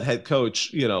course that head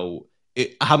coach,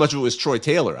 how much of it was Troy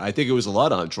Taylor? I think it was a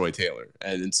lot on Troy Taylor,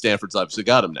 and Stanford's obviously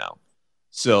got him now.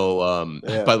 So,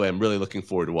 by the way, I'm really looking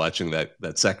forward to watching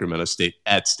that Sacramento State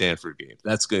at Stanford game.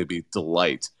 That's going to be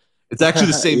delight. It's actually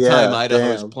the same time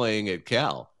Idaho is playing at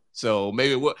Cal. So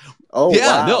maybe wow.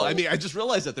 No, I just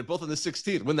realized that they're both on the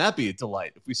 16th. Wouldn't that be a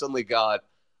delight if we suddenly got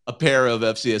a pair of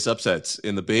FCS upsets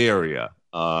in the Bay Area?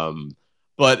 But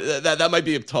But that might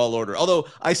be a tall order. Although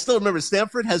I still remember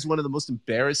Stanford has one of the most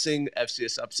embarrassing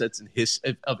FCS upsets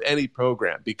of any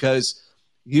program, because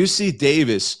UC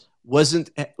Davis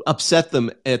wasn't upset them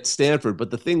at Stanford.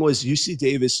 But the thing was, UC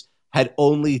Davis had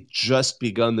only just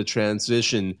begun the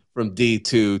transition from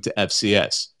D2 to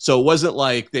FCS. So it wasn't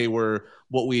like they were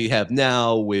what we have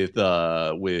now with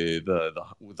the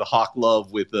Hawk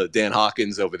Love with Dan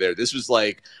Hawkins over there. This was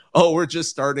like, oh, we're just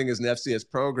starting as an FCS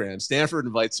program. Stanford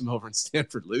invites them over and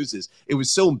Stanford loses. It was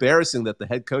so embarrassing that the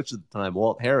head coach at the time,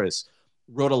 Walt Harris,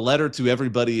 wrote a letter to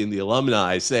everybody in the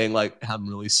alumni saying, like, I'm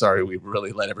really sorry, we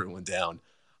really let everyone down.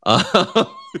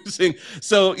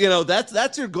 So,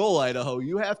 that's your goal, Idaho.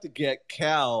 You have to get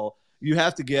Cal. You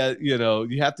have to get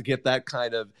that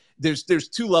kind of. There's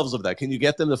two levels of that. Can you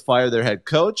get them to fire their head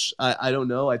coach? I don't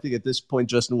know. I think at this point,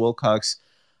 Justin Wilcox,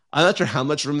 I'm not sure how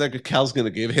much room that Cal's going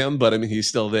to give him, but I mean, he's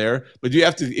still there. But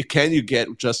can you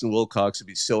get Justin Wilcox to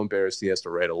be so embarrassed he has to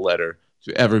write a letter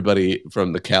to everybody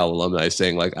from the Cal alumni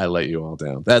saying, like, I let you all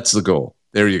down? That's the goal.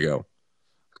 There you go.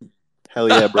 Hell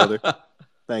yeah, brother.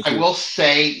 Thank you. I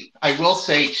will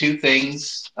say two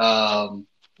things.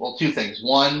 Two things.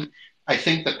 One, I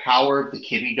think the power of the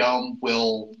Kibbie Dome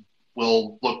will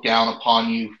look down upon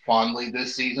you fondly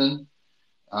this season.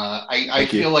 I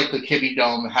feel like the Kibbie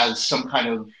Dome has some kind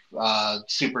of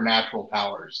supernatural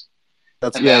powers.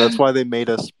 That's why they made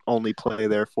us only play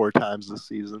there 4 times this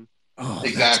season. Oh,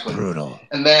 exactly. That's brutal.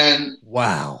 And then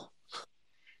wow.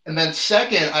 And then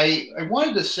second, I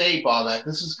wanted to say, Bobak,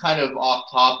 this is kind of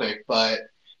off topic, but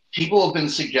people have been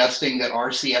suggesting that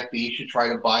RCFB should try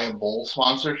to buy a bowl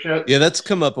sponsorship. Yeah, that's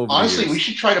come up over Honestly, the years. we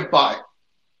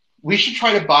should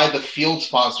try to buy the field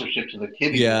sponsorship to the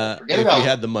Kibbie. Yeah, if we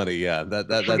had the money, yeah.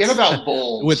 Forget about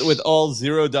bowls. With all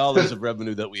 $0 of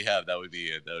revenue that we have, that would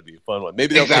be a fun one.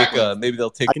 Maybe they'll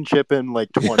take. I can chip in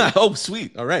like 20. Oh,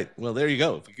 sweet. All right. Well, there you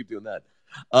go. If we keep doing that.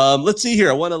 Let's see here.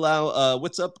 I want to allow.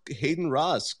 What's up, Hayden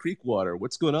Ross, Creekwater?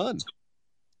 What's going on?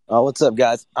 What's up,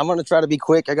 guys? I'm going to try to be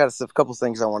quick. I got a couple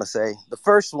things I want to say. The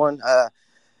first one,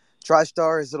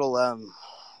 TriStar's little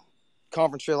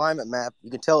conference realignment map.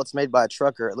 You can tell it's made by a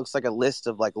trucker. It looks like a list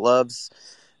of like Love's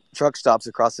truck stops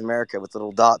across America with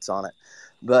little dots on it.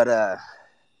 But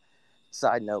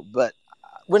side note, but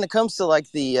when it comes to like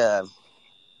the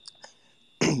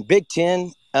Big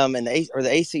Ten and the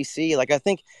ACC, like I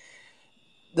think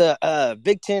the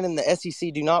Big Ten and the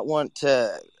SEC do not want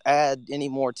to add any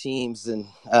more teams than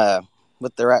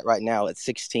what they're at right now at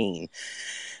 16.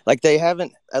 Like they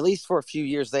haven't, at least for a few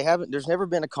years, there's never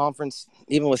been a conference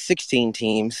even with 16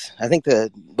 teams. I think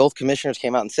both commissioners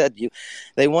came out and said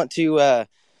they want to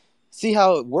see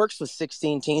how it works with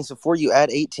 16 teams before you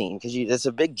add 18, because it's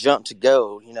a big jump to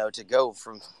go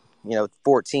from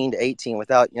 14 to 18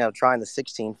 without trying the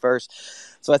 16 first.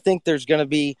 So I think there's going to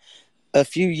be a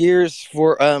few years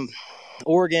for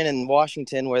Oregon and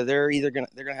Washington where they're going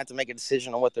to have to make a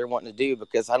decision on what they're wanting to do,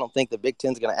 because I don't think the Big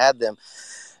Ten's going to add them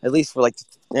at least for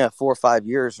 4 or 5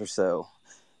 years or so.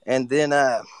 And then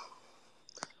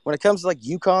when it comes to like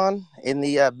UConn in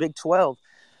the Big 12,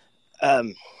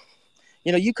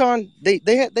 UConn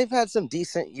they've had some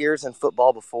decent years in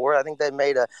football before. I think they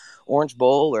made a Orange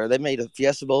Bowl, or they made a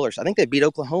Fiesta Bowl, or I think they beat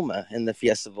Oklahoma in the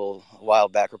Fiesta Bowl a while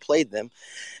back, or played them.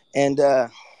 And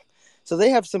so they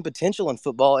have some potential in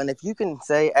football. And if you can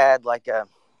add like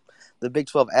the Big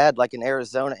 12 add like an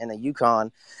Arizona and a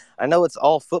UConn, I know it's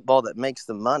all football that makes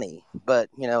the money, but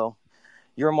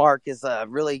your mark is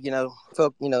really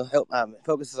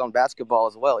focuses on basketball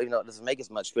as well, even though it doesn't make as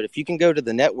much. But if you can go to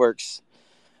the networks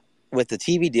with the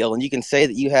TV deal and you can say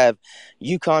that you have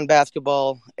UConn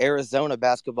basketball, Arizona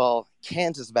basketball,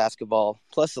 Kansas basketball,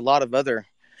 plus a lot of other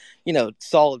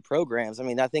solid programs, I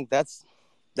mean, I think that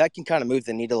can kind of move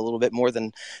the needle a little bit more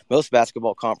than most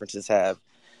basketball conferences have.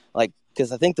 Like,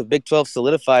 because I think the Big 12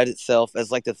 solidified itself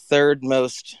as like the third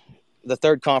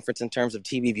conference in terms of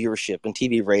TV viewership and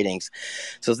TV ratings.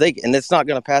 So and it's not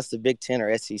going to pass the Big 10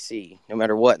 or SEC, no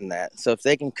matter what in that. So if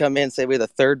they can come in and say we're the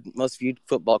third most viewed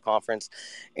football conference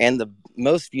and the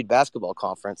most viewed basketball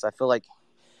conference, I feel like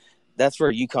that's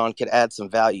where UConn could add some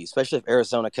value, especially if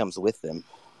Arizona comes with them.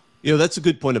 That's a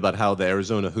good point about how the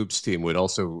Arizona Hoops team would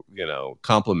also,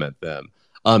 complement them.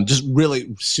 Just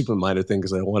really super minor thing,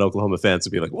 because I don't want Oklahoma fans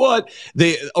to be like, what?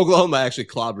 Oklahoma actually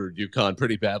clobbered UConn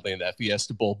pretty badly in that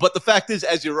Fiesta Bowl. But the fact is,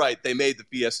 as you're right, they made the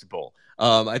Fiesta Bowl.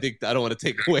 I think I don't want to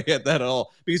take away at that at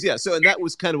all. Because, and that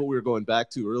was kind of what we were going back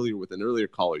to earlier with an earlier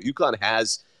caller. UConn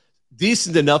has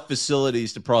decent enough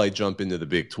facilities to probably jump into the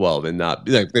Big 12 and not –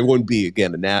 they won't be,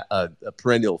 again, a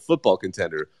perennial football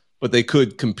contender, but they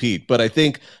could compete. But I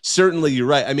think certainly you're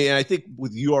right. I mean, I think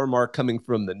with your mark coming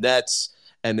from the Nets –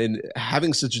 and then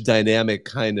having such a dynamic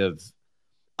kind of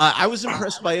I was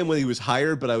impressed by him when he was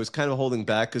hired, but I was kind of holding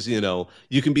back because,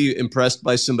 you can be impressed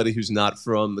by somebody who's not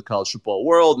from the college football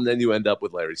world, and then you end up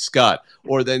with Larry Scott.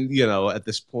 Or then, at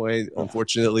this point,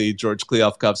 unfortunately, George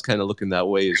Kliavkoff's kind of looking that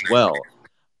way as well.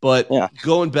 But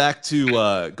going back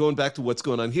to what's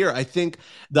going on here, I think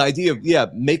the idea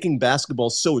of making basketball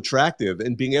so attractive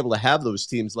and being able to have those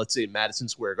teams, let's say Madison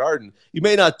Square Garden, you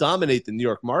may not dominate the New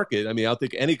York market. I mean, I don't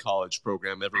think any college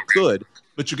program ever could,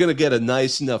 but you're going to get a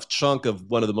nice enough chunk of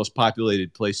one of the most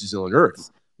populated places on earth,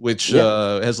 which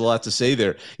has a lot to say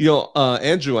there.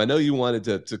 Andrew, I know you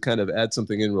wanted to kind of add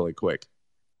something in really quick.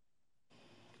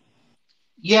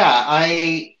 Yeah,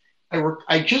 I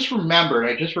just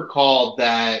recalled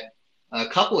that a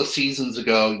couple of seasons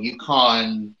ago,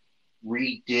 UConn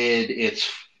redid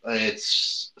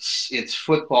its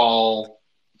football.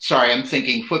 Sorry, I'm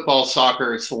thinking football,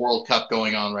 soccer. It's the World Cup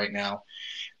going on right now.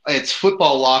 It's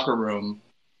football locker room,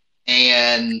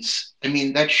 and I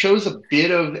mean that shows a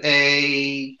bit of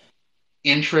a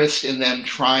interest in them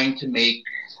trying to make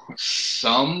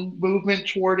some movement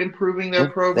toward improving their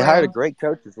program. They hired a great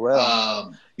coach as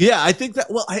well. I think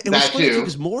that. Well, it was funny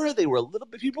because they were a little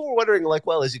bit. People were wondering, like,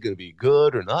 well, is he going to be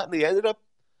good or not? And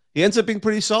he ends up being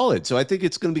pretty solid. So I think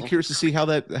it's going to be curious to see how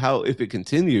if it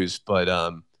continues. But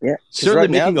certainly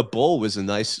making a bowl was a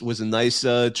nice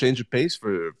change of pace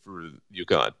for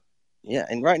UConn. Yeah,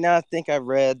 and right now I think I've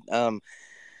read. I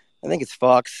think it's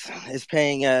Fox is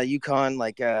paying UConn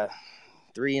like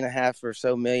 $3.5 or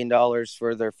so million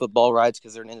for their football rights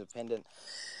because they're an independent.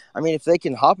 I mean, if they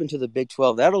can hop into the Big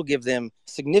 12, that'll give them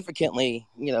significantly,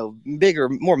 bigger,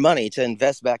 more money to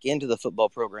invest back into the football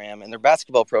program. And their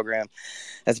basketball program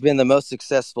has been the most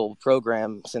successful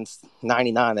program since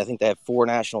 '99. I think they have 4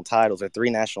 national titles or 3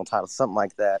 national titles, something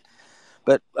like that.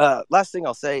 But last thing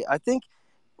I'll say, I think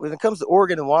when it comes to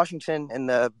Oregon and Washington and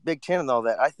the Big Ten and all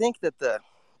that, I think that the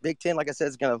Big Ten, like I said,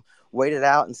 is going to wait it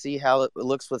out and see how it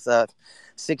looks with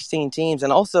 16 teams.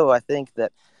 And also, I think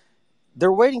that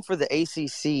they're waiting for the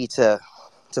ACC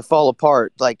to fall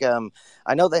apart. Like,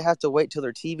 I know they have to wait till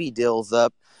their TV deal's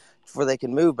up before they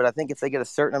can move, but I think if they get a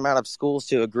certain amount of schools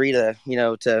to agree to,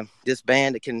 to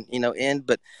disband, it can, end.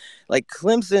 But like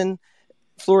Clemson,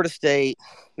 Florida State,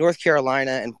 North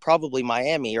Carolina, and probably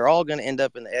Miami are all going to end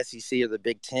up in the SEC or the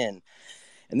Big Ten.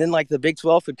 And then like the Big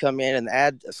 12 would come in and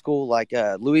add a school like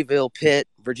Louisville, Pitt,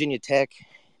 Virginia Tech.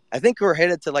 I think we're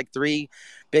headed to like 3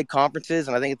 big conferences,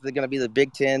 and I think it's going to be the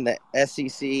Big 10, the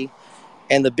SEC,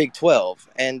 and the Big 12.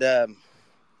 And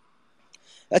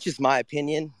that's just my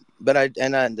opinion. But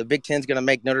the Big 10 is going to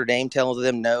make Notre Dame tell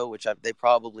them no, which they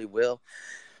probably will.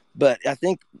 But I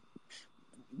think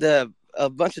a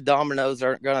bunch of dominoes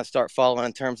are going to start falling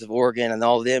in terms of Oregon and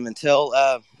all of them until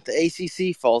the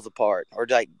ACC falls apart or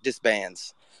like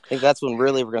disbands. I think that's when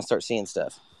really we're going to start seeing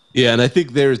stuff. Yeah, and I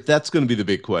think that's going to be the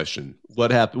big question.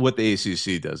 What the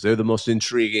ACC does. They're the most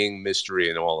intriguing mystery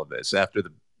in all of this. After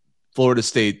the Florida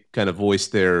State kind of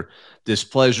voiced their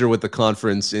displeasure with the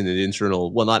conference in an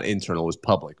internal, well, not internal, it was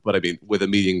public, but I mean, with a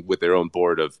meeting with their own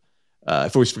board of, I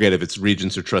always forget if it's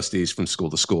regents or trustees from school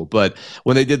to school. But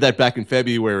when they did that back in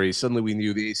February, suddenly we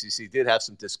knew the ACC did have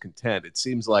some discontent. It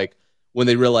seems like when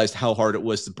they realized how hard it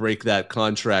was to break that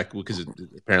contract, because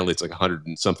apparently it's like $100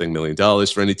 and something million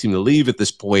for any team to leave at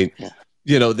this point,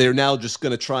 they're now just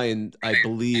going to try and, I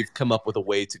believe, come up with a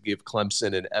way to give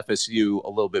Clemson and FSU a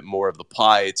little bit more of the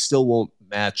pie. It still won't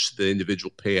match the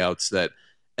individual payouts that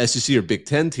SEC or Big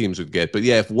Ten teams would get. But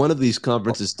yeah, if one of these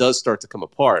conferences does start to come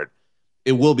apart,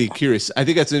 it will be curious. I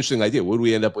think that's an interesting idea. Would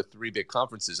we end up with 3 big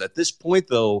conferences? At this point,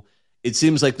 though, it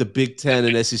seems like the Big Ten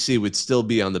and SEC would still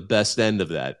be on the best end of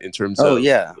that in terms of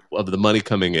the money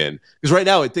coming in. Because right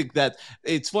now, I think that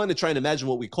it's fun to try and imagine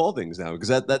what we call things now, because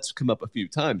that's come up a few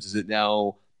times. Is it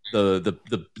now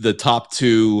the top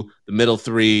 2, the middle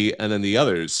 3, and then the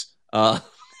others? I'm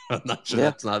not sure.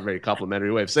 That's not a very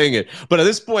complimentary way of saying it. But at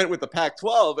this point with the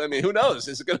Pac-12, I mean, who knows?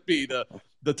 Is it going to be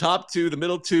the top 2, the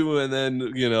middle 2, and then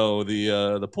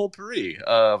the potpourri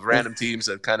of random teams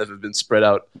that kind of have been spread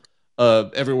out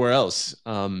everywhere else?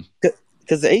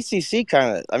 Because the ACC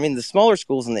the smaller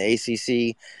schools in the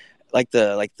ACC, like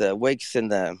the Wakes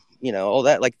and the all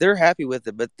that, like they're happy with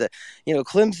it, but the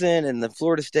Clemson and the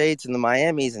Florida States and the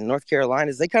Miamis and North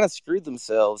Carolinas, they kind of screwed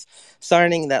themselves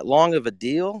signing that long of a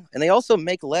deal, and they also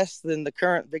make less than the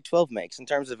current Big 12 makes in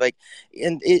terms of like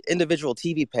individual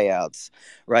TV payouts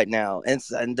right now, and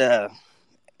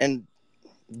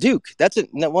Duke, that's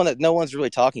one that no one's really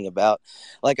talking about.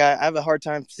 Like, I have a hard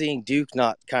time seeing Duke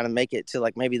not kind of make it to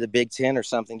like maybe the Big Ten or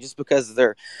something, just because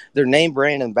their name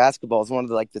brand in basketball is one of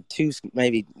the two,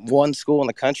 maybe one school in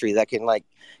the country that can like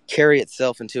carry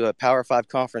itself into a Power 5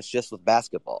 conference just with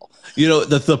basketball. You know,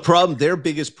 the problem, their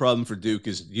biggest problem for Duke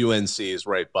is UNC is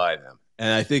right by them.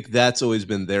 And I think that's always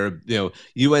been their,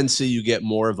 UNC, you get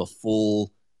more of a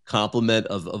full complement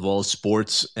of all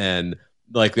sports, and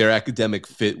like their academic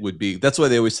fit would be, that's why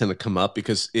they always tend to come up,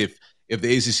 because if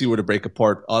the ACC were to break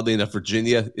apart, oddly enough,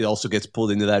 Virginia, it also gets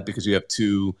pulled into that because you have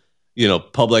two,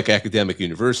 public academic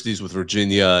universities with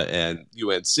Virginia and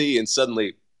UNC, and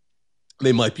suddenly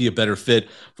they might be a better fit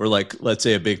for, like, let's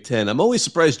say a Big Ten. I'm always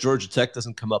surprised Georgia Tech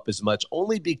doesn't come up as much,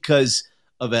 only because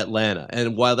of Atlanta.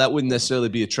 And while that wouldn't necessarily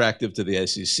be attractive to the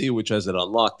SEC, which has it on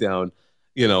lockdown,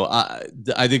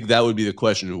 I think that would be the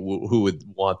question: who would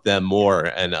want them more?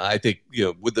 And I think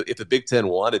if the Big Ten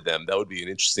wanted them, that would be an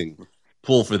interesting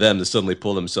pull for them to suddenly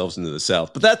pull themselves into the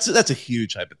South. But that's a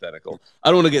huge hypothetical. I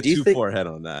don't want to get too far ahead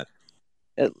on that.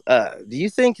 Do you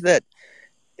think that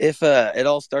if it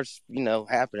all starts,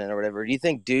 happening or whatever, do you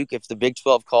think Duke, if the Big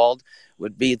 12 called,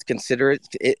 would be considerate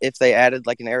if they added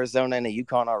like an Arizona and a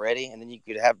UConn already, and then you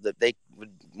could have they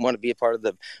would want to be a part of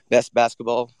the best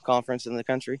basketball conference in the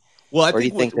country? Well, do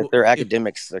you think that their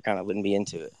academics kind of wouldn't be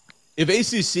into it? If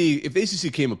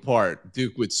ACC came apart,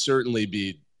 Duke would certainly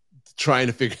be trying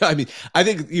to figure. I mean, I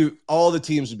think all the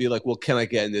teams would be like, well, can I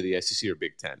get into the SEC or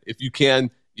Big Ten? If you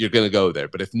can, you're going to go there.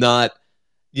 But if not,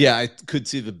 yeah, I could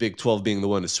see the Big 12 being the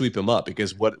one to sweep them up,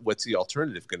 because what's the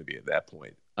alternative going to be at that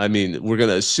point? I mean, we're going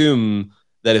to assume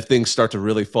that if things start to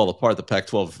really fall apart, the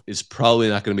Pac-12 is probably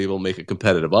not going to be able to make a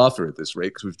competitive offer at this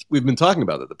rate, because we've been talking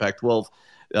about that. The Pac-12,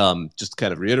 just to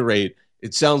kind of reiterate,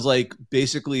 it sounds like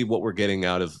basically what we're getting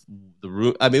out of the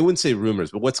room. I mean, I wouldn't say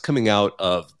rumors, but what's coming out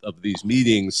of these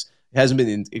meetings hasn't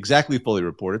been exactly fully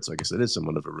reported, so I guess it is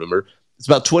somewhat of a rumor. It's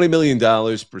about $20 million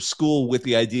per school, with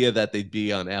the idea that they'd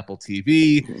be on Apple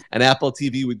TV, and Apple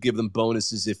TV would give them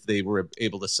bonuses if they were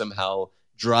able to somehow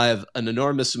drive an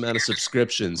enormous amount of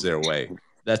subscriptions their way.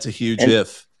 That's a huge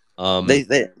if.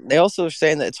 They also are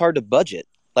saying that it's hard to budget.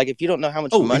 Like, if you don't know how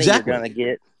much money you're going to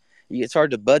get, it's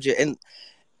hard to budget. And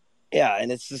yeah,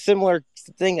 and it's a similar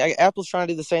thing. Apple's trying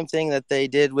to do the same thing that they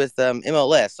did with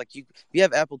MLS. Like, if you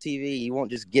have Apple TV, you won't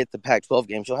just get the Pac-12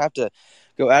 games. You'll have to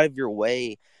go out of your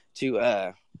way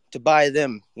to buy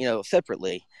them,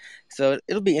 separately. So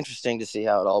it'll be interesting to see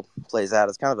how it all plays out.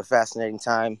 It's kind of a fascinating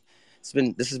time.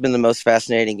 This has been the most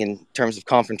fascinating in terms of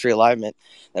conference realignment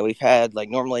that we've had. Like,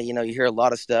 normally, you hear a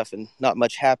lot of stuff and not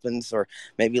much happens, or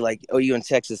maybe like OU and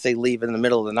Texas, they leave in the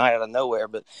middle of the night out of nowhere.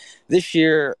 But this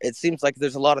year, it seems like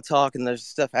there's a lot of talk and there's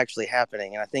stuff actually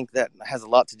happening. And I think that has a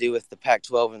lot to do with the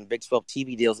Pac-12 and Big 12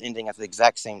 TV deals ending at the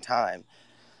exact same time.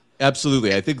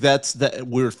 Absolutely. I think that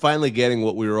we're finally getting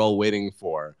what we were all waiting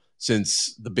for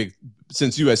since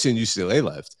USC and UCLA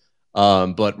left.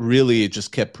 But really, it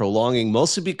just kept prolonging,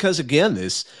 mostly because, again,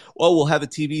 we'll have a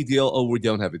TV deal. Oh, we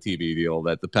don't have a TV deal,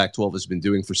 that the Pac-12 has been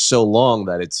doing for so long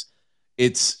that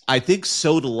it's I think,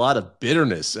 sowed a lot of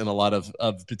bitterness in a lot of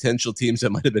potential teams that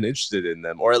might have been interested in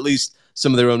them, or at least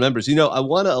some of their own members. I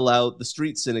want to allow the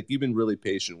Street Cynic. You've been really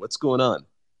patient. What's going on?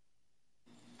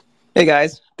 Hey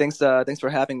guys, thanks for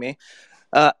having me.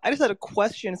 I just had a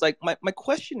question. It's like my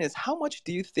question is, how much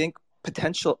do you think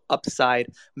potential upside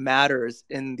matters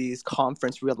in these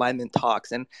conference realignment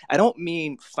talks? And I don't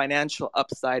mean financial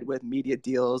upside with media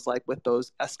deals, like with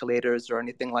those escalators or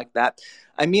anything like that.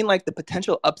 I mean like the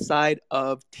potential upside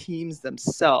of teams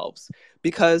themselves,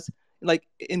 because like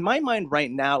in my mind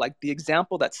right now, like the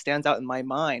example that stands out in my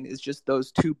mind is just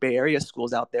those two Bay Area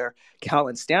schools out there, Cal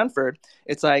and Stanford.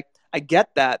 It's like, I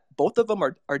get that both of them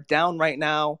are down right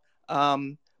now.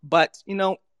 But,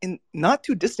 in not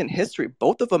too distant history,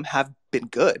 both of them have been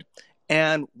good.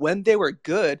 And when they were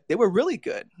good, they were really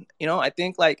good. I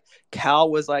think like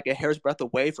Cal was like a hair's breadth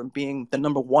away from being the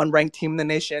number 1 ranked team in the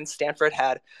nation. Stanford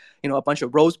had, a bunch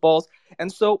of Rose Bowls.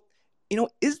 And so,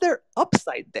 is there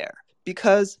upside there?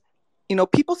 Because,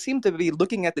 people seem to be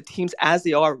looking at the teams as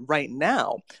they are right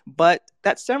now. But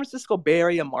that San Francisco Bay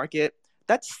Area market,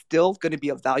 that's still going to be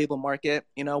a valuable market,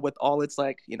 with all its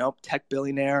like, tech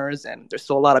billionaires, and there's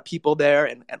still a lot of people there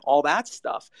and all that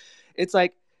stuff. It's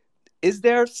like, is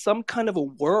there some kind of a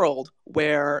world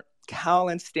where Cal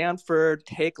and Stanford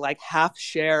take like half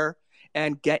share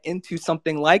and get into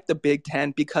something like the Big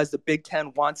Ten because the Big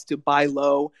Ten wants to buy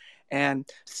low and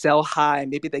sell high?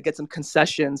 Maybe they get some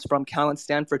concessions from Cal and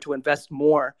Stanford to invest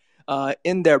more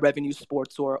in their revenue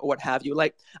sports or what have you.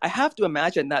 Like, I have to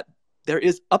imagine that there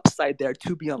is upside there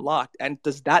to be unlocked. And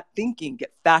does that thinking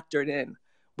get factored in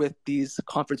with these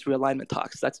conference realignment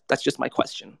talks? That's just my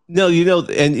question. No,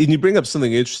 and you bring up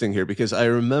something interesting here, because I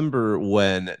remember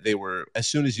when they were, as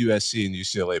soon as USC and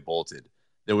UCLA bolted,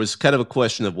 there was kind of a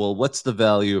question of, well, what's the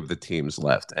value of the teams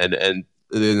left? And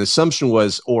the assumption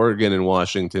was Oregon and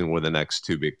Washington were the next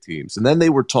two big teams. And then they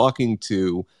were talking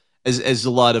to, as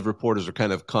a lot of reporters are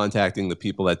kind of contacting the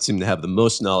people that seem to have the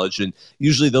most knowledge. And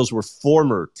usually those were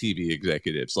former TV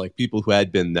executives, like people who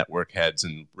had been network heads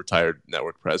and retired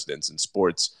network presidents in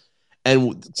sports.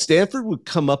 And Stanford would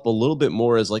come up a little bit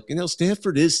more as like,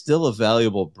 Stanford is still a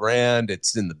valuable brand.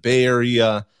 It's in the Bay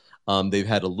Area. They've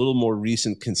had a little more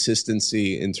recent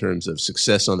consistency in terms of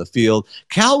success on the field.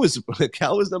 Cal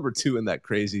was number 2 in that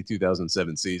crazy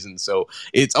 2007 season. So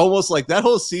it's almost like that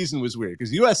whole season was weird,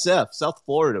 because USF, South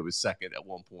Florida, was second at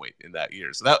one point in that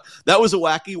year. So that was a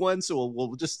wacky one. So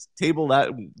we'll just table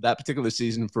that particular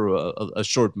season for a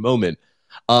short moment.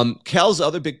 Cal's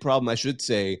other big problem, I should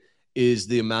say, is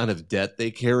the amount of debt they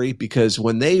carry, because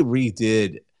when they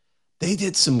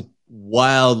did some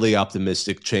wildly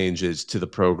optimistic changes to the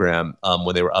program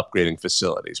when they were upgrading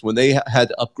facilities. When they had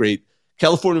to upgrade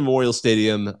California Memorial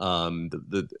Stadium,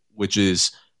 which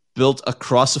is built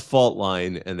across a fault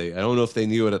line, and I don't know if they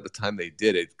knew it at the time they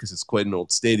did it, because it's quite an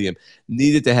old stadium,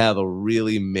 needed to have a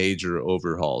really major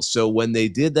overhaul. So when they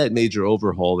did that major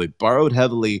overhaul, they borrowed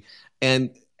heavily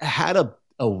and had a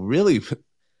really,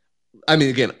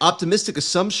 again, optimistic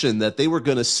assumption that they were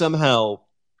going to somehow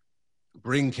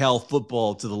bring Cal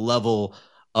football to the level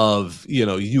of,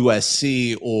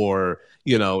 USC or,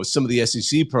 some of the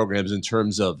SEC programs in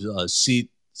terms of seat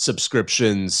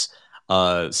subscriptions,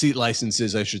 seat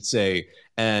licenses, I should say,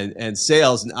 and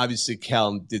sales. And obviously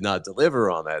Cal did not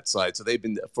deliver on that side. So they've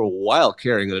been for a while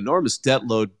carrying an enormous debt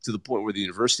load to the point where the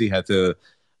university had to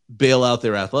bail out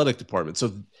their athletic department.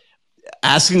 So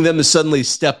asking them to suddenly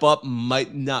step up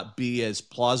might not be as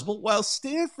plausible. While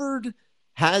Stanford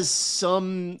has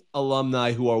some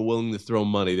alumni who are willing to throw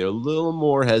money, they're a little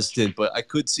more hesitant, but I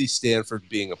could see Stanford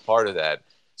being a part of that.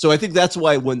 So I think that's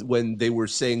why when they were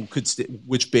saying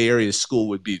which Bay Area school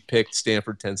would be picked,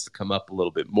 Stanford tends to come up a little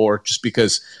bit more, just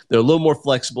because they're a little more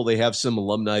flexible. They have some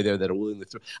alumni there that are willing to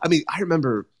throw. I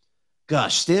remember,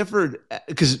 Stanford,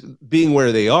 because being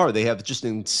where they are, they have just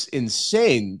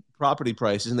insane property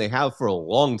prices, and they have for a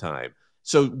long time.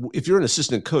 So if you're an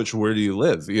assistant coach, where do you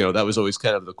live? That was always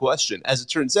kind of the question. As it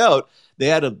turns out, they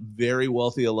had a very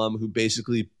wealthy alum who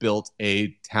basically built a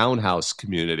townhouse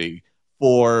community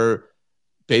for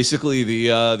basically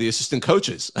the assistant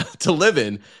coaches to live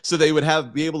in, so they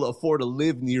would be able to afford to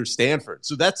live near Stanford.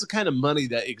 So that's the kind of money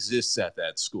that exists at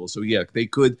that school. So yeah, they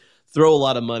could throw a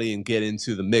lot of money and get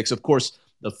into the mix. Of course,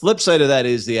 the flip side of that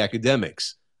is the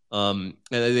academics. And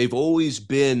that's always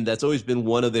been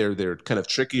one of their kind of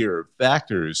trickier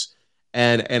factors,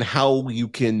 and how you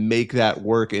can make that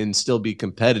work and still be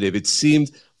competitive. It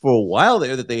seemed for a while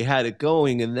there that they had it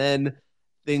going, and then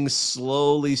things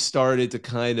slowly started to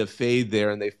kind of fade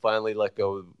there, and they finally let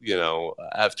go,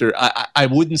 after, I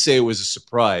wouldn't say it was a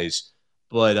surprise,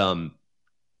 but,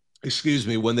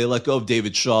 when they let go of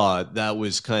David Shaw, that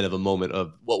was kind of a moment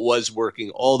of what was working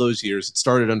all those years. It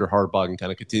started under Harbaugh and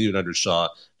kind of continued under Shaw,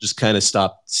 just kind of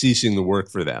stopped ceasing to work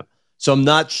for them. So I'm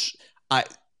not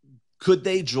could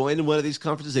they join in one of these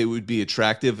conferences? They would be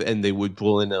attractive and they would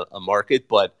pull in a market,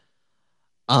 but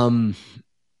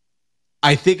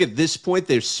I think at this point,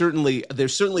 they're certainly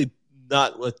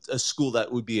not a school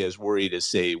that would be as worried as,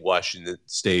 say, Washington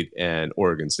State and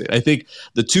Oregon State. I think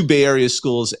the two Bay Area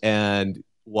schools and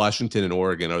Washington and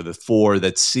Oregon are the 4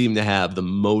 that seem to have the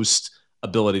most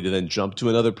ability to then jump to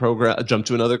another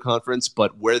conference,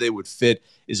 but where they would fit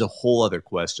is a whole other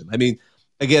question.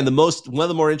 Again, one of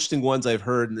the more interesting ones I've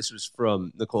heard, and this was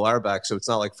from Nicole Auerbach, so it's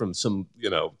not like from some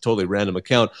totally random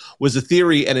account, was a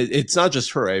theory, and it's not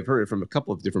just her. I've heard it from a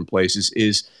couple of different places.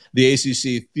 Is the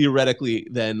ACC theoretically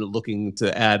then looking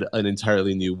to add an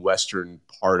entirely new Western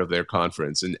part of their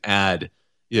conference and add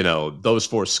those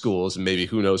 4 schools, and maybe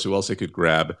who knows who else they could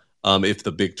grab if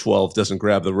the Big 12 doesn't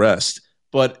grab the rest.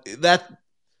 But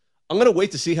I'm going to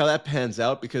wait to see how that pans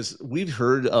out, because we've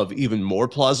heard of even more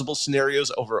plausible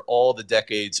scenarios over all the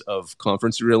decades of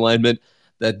conference realignment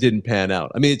that didn't pan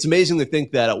out. It's amazing to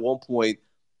think that at one point,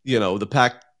 the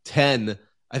Pac-10,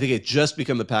 I think it just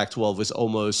became the Pac-12, was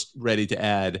almost ready to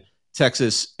add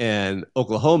Texas and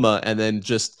Oklahoma, and then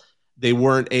they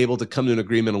weren't able to come to an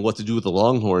agreement on what to do with the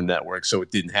Longhorn Network, so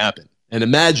it didn't happen. And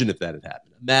imagine if that had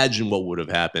happened. Imagine what would have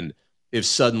happened if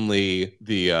suddenly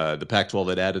the Pac-12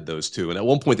 had added those 2. And at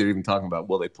one point, they were even talking about,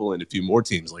 they pull in a few more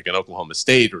teams, like an Oklahoma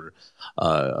State or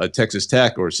a Texas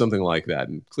Tech or something like that.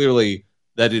 And clearly,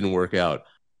 that didn't work out.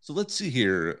 So let's see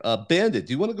here. Bandit,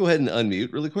 do you want to go ahead and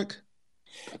unmute really quick?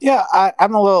 Yeah,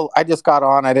 I'm a little. I just got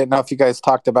on. I didn't know if you guys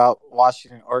talked about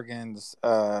Washington, Oregon's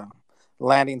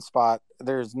landing spot.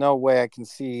 There's no way I can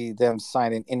see them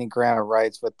signing any grant of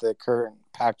rights with the current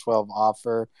Pac-12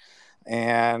 offer.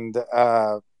 And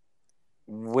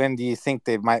when do you think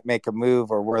they might make a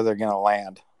move, or where they're going to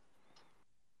land?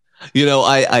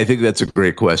 I think that's a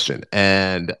great question,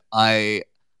 and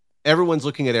everyone's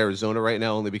looking at Arizona right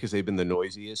now only because they've been the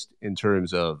noisiest in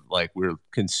terms of like we're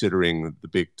considering the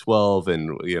Big 12,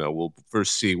 and we'll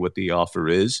first see what the offer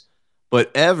is.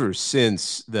 But ever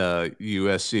since the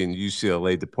USC and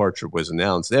UCLA departure was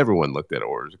announced, everyone looked at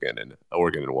Oregon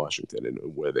and Washington and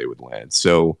where they would land.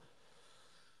 So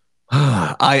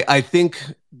I think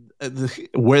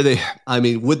would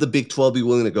the Big 12 be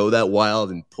willing to go that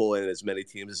wild and pull in as many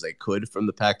teams as they could from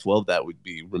the Pac-12? That would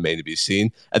remain to be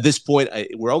seen. At this point,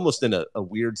 we're almost in a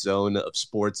weird zone of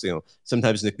sports,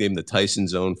 sometimes nicknamed the Tyson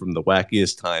zone from the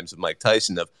wackiest times of Mike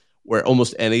Tyson, of where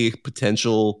almost any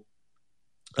potential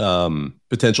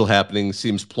happening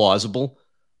seems plausible.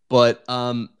 But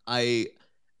one of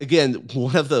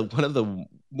the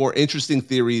more interesting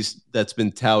theories that's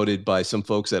been touted by some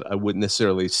folks that I wouldn't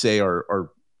necessarily say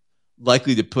are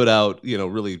likely to put out,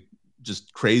 really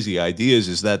just crazy ideas,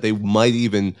 is that they might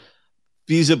even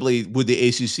feasibly, would the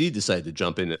ACC decide to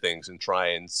jump into things and try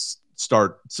and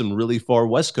start some really far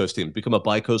West Coast teams, become a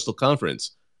bi-coastal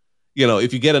conference.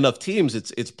 If you get enough teams,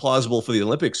 it's plausible for the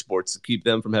Olympic sports to keep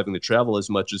them from having to travel as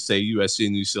much as, say, USC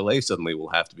and UCLA suddenly will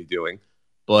have to be doing.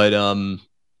 But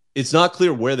it's not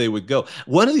clear where they would go.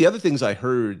 One of the other things I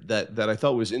heard that I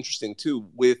thought was interesting too,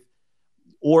 with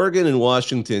Oregon and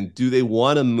Washington, do they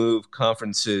want to move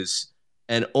conferences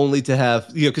and only to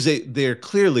have, because they're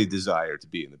clearly desire to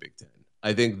be in the Big Ten.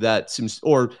 I think that seems,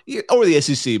 or the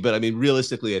SEC, but I mean,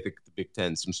 realistically, I think the Big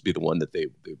Ten seems to be the one that they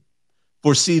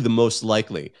foresee the most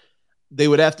likely. They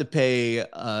would have to pay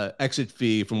exit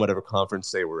fee from whatever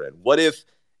conference they were in.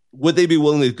 Would they be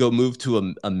willing to go move to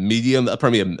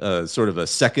a sort of a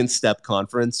second step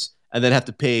conference and then have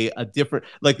to pay a different,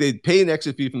 like they'd pay an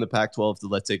exit fee from the Pac-12 to,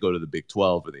 let's say, go to the Big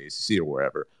 12 or the ACC or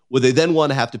wherever? Would they then want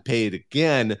to have to pay it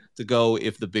again to go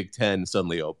if the Big 10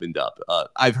 suddenly opened up?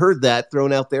 I've heard that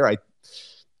thrown out there.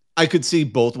 I could see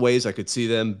both ways. I could see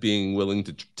them being willing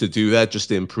to do that just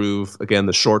to improve, again,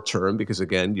 the short term, because,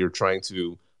 again, you're trying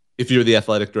to, if you're the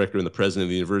athletic director and the president of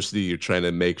the university, you're trying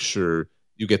to make sure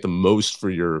you get the most for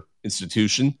your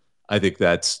institution. I think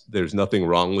there's nothing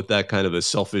wrong with that kind of a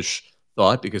selfish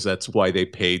thought, because that's why they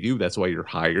paid you. That's why you're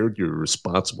hired. You're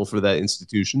responsible for that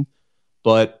institution.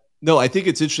 But no, I think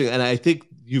it's interesting. And I think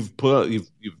you've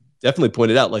definitely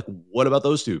pointed out, like, what about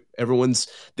those two?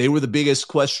 They were the biggest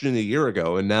question a year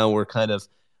ago. And now we're kind of,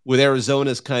 with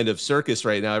Arizona's kind of circus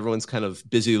right now, everyone's kind of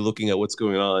busy looking at what's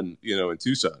going on, in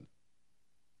Tucson.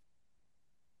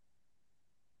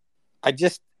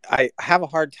 I have a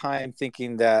hard time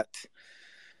thinking that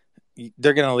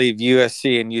they're going to leave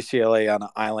USC and UCLA on an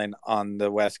island on the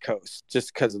West Coast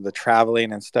just because of the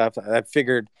traveling and stuff.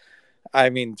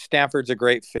 Stanford's a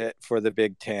great fit for the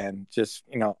Big Ten, just,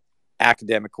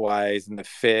 academic wise and the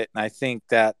fit. And I think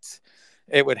that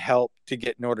it would help to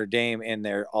get Notre Dame in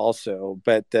there also.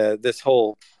 But this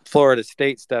whole Florida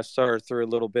State stuff sort of threw a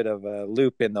little bit of a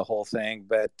loop in the whole thing.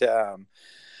 But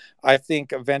I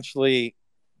think eventually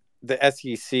the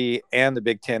SEC and the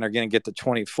Big Ten are going to get to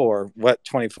 24. What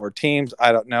 24 teams?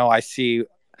 I don't know. I see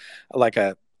like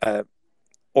a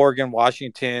Oregon,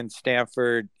 Washington,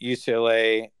 Stanford,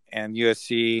 UCLA, and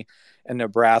USC and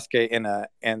Nebraska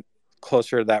and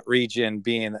closer to that region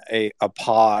being a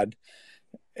pod,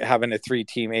 having a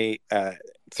three-team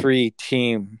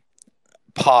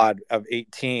pod of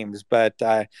 8 teams. But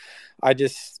I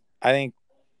think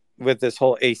with this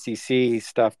whole ACC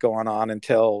stuff going on,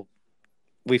 until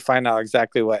we find out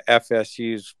exactly what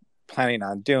FSU's planning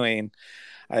on doing,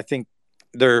 I think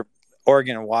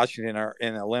Oregon and Washington are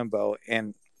in a limbo.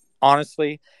 And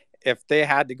honestly, if they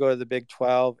had to go to the Big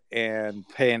 12 and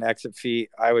pay an exit fee,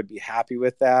 I would be happy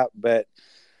with that. But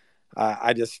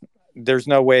there's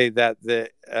no way that the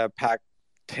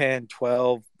Pac-10,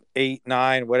 12, 8,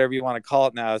 9, whatever you want to call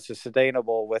it now, is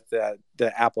sustainable with the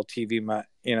Apple TV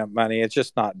money. It's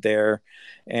just not there.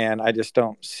 And I just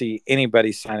don't see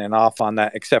anybody signing off on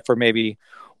that, except for maybe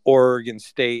Oregon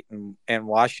State and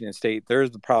Washington State. They're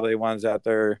probably the ones out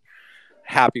there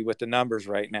happy with the numbers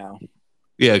right now.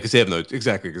 Yeah, because they have no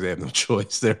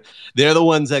choice. They're the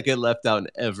ones that get left out in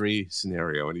every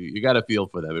scenario, and you got to feel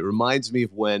for them. It reminds me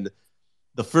of when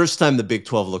the first time the Big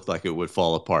 12 looked like it would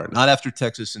fall apart. Not after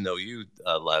Texas and OU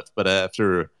left, but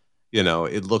after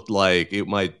it looked like it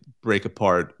might break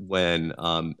apart when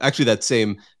actually that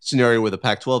same scenario where the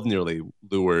Pac-12 nearly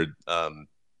lured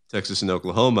Texas and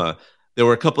Oklahoma. there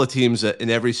were a couple of teams that in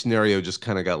every scenario just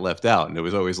kind of got left out. And it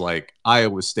was always like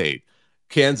Iowa State,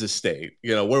 Kansas State,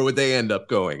 where would they end up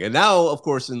going? And now, of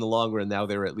course, in the long run, now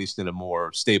they're at least in a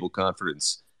more stable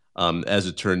conference, as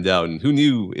it turned out. And who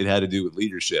knew it had to do with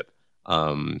leadership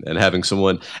and having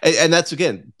someone. And that's,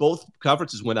 again, both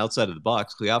conferences went outside of the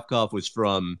box. Kliavkoff was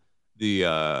from the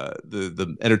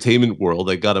entertainment world.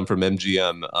 They got him from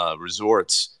MGM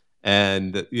Resorts.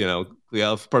 And,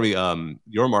 Kliavkoff, probably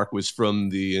Yormark was from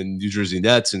the New Jersey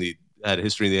Nets, and he had a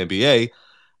history in the NBA.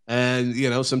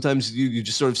 And, sometimes you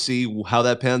just sort of see how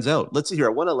that pans out. Let's see here. I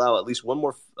want to allow at least one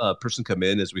more person come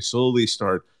in as we slowly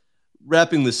start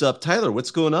wrapping this up. Tyler,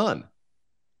 what's going on?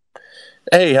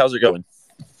 Hey, how's it going?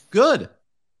 Good.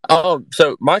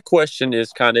 So my question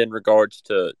is kind of in regards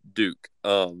to Duke.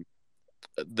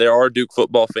 There are Duke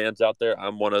football fans out there.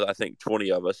 I'm one of, I think,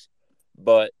 20 of us.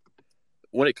 But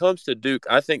when it comes to Duke,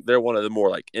 I think they're one of the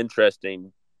more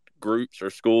interesting groups or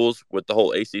schools with the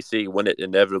whole ACC when it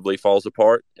inevitably falls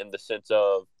apart, in the sense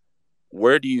of,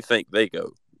 where do you think they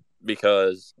go?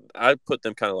 Because I put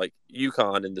them kind of like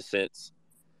UConn, in the sense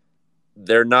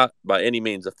they're not by any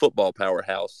means a football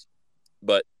powerhouse,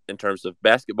 but in terms of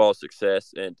basketball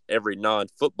success and every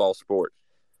non-football sport,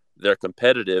 they're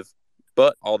competitive,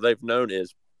 but all they've known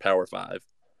is Power 5.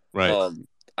 Right.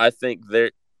 I think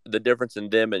the difference in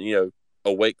them and,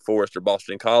 a Wake Forest or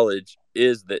Boston College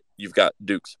is that you've got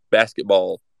Duke's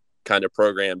basketball kind of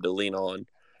program to lean on.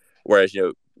 Whereas,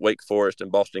 Wake Forest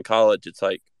and Boston College, it's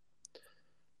like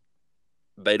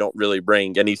they don't really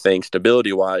bring anything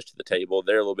stability-wise to the table.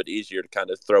 They're a little bit easier to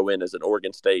kind of throw in as an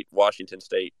Oregon State, Washington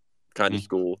State kind of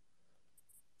school.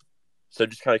 So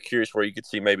just kind of curious where you could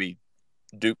see maybe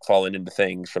Duke falling into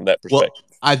things from that perspective.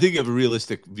 Well, I think you have a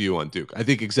realistic view on Duke. I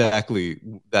think exactly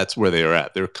that's where they are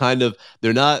at. They're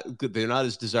not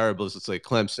as desirable as, let's say,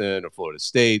 Clemson or Florida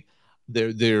State.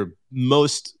 The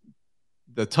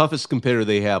toughest competitor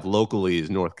they have locally is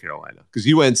North Carolina, because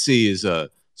UNC is a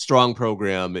strong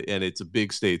program and it's a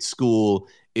big state school.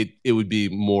 It would be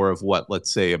more of what,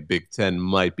 let's say, a Big Ten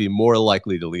might be more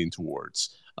likely to lean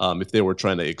towards. If they were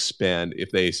trying to expand, if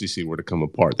the ACC were to come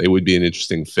apart, they would be an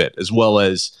interesting fit, as well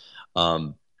as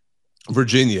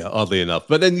Virginia, oddly enough.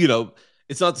 But then,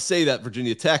 it's not to say that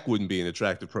Virginia Tech wouldn't be an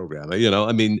attractive program.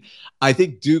 I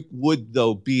think Duke would,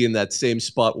 though, be in that same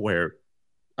spot where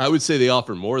I would say they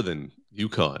offer more than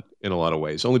UConn in a lot of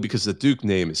ways, only because the Duke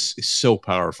name is so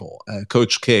powerful.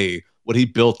 Coach K, what he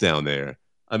built down there.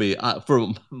 For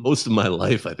most of my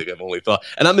life, I think I've only thought,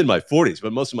 and I'm in my 40s,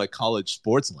 but most of my college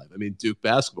sports life, Duke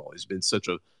basketball has been such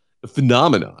a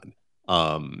phenomenon.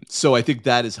 So I think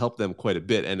that has helped them quite a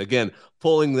bit. And again,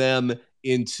 pulling them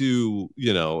into,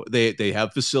 they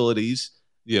have facilities,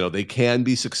 they can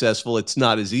be successful. It's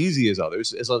not as easy as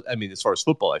others, as far as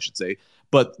football, I should say,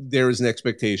 but there is an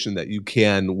expectation that you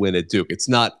can win at Duke. It's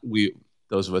not,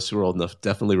 those of us who are old enough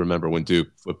definitely remember when Duke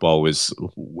football was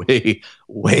way,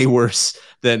 way worse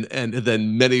than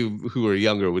many who are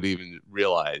younger would even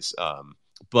realize.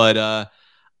 But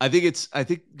I think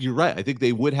you're right. I think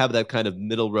they would have that kind of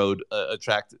middle road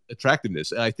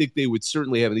attractiveness. I think they would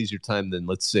certainly have an easier time than,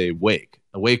 let's say, Wake.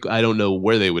 Wake, I don't know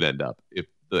where they would end up if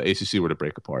the ACC were to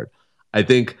break apart. I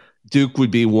think Duke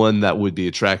would be one that would be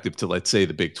attractive to, let's say,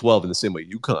 the Big 12 in the same way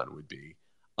UConn would be.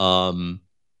 And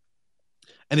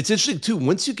it's interesting, too,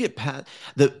 once you get past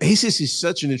the ACC is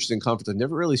such an interesting conference. I've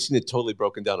never really seen it totally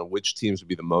broken down on which teams would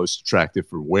be the most attractive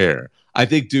for where. I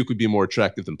think Duke would be more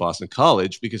attractive than Boston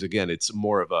College because, again, it's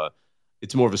more of a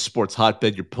sports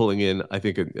hotbed. You're pulling in, I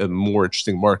think, a more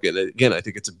interesting market. And again, I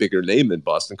think it's a bigger name than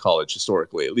Boston College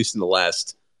historically, at least in the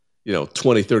last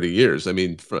 20, 30 years.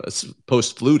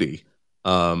 Post Flutie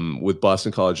with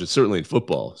Boston College, it's certainly in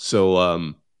football. So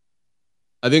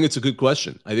I think it's a good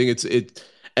question. I think it's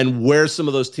and where some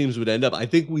of those teams would end up. I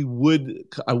think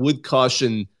I would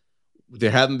caution,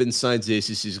 there haven't been signs the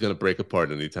ACC is going to break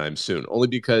apart anytime soon, only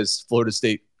because Florida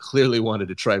State clearly wanted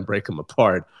to try and break them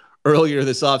apart earlier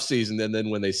this offseason. And then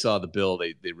when they saw the bill,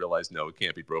 they realized, no, it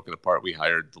can't be broken apart. We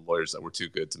hired the lawyers that were too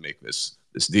good to make this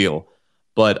deal.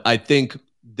 But I think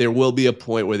there will be a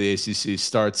point where the ACC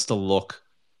starts to look,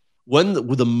 when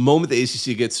the moment the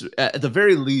ACC gets, at the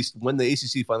very least, when the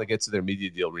ACC finally gets to their media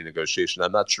deal renegotiation,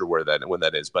 I'm not sure when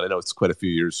that is, but I know it's quite a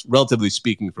few years, relatively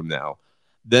speaking, from now.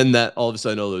 Then that all of a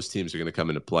sudden, all those teams are going to come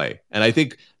into play, and I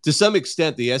think to some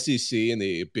extent the SEC and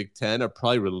the Big Ten are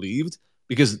probably relieved,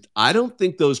 because I don't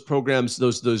think those programs,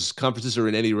 those conferences, are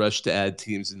in any rush to add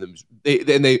teams in them.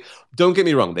 They don't get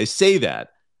me wrong, they say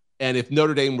that, and if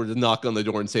Notre Dame were to knock on the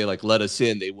door and say, like, let us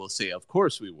in, they will say, of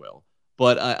course we will.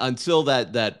 But until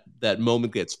that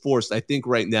moment gets forced, I think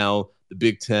right now the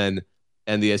Big Ten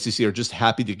and the SEC are just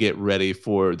happy to get ready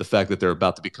for the fact that they're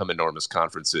about to become enormous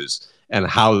conferences. And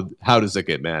how does that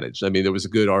get managed? I mean, there was a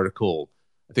good article,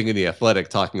 I think, in The Athletic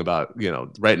talking about,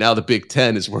 right now the Big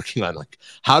Ten is working on, like,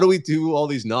 how do we do all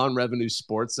these non-revenue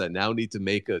sports that now need to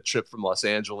make a trip from Los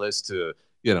Angeles to,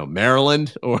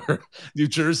 Maryland or New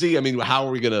Jersey? I mean, how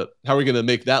are we gonna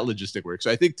make that logistic work? So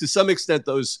I think to some extent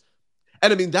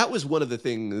and I mean, that was one of the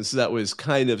things that was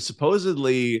kind of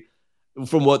supposedly,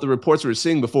 from what the reports were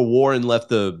seeing before Warren left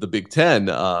the Big Ten,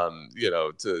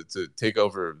 to take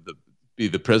over be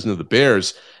the president of the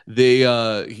Bears,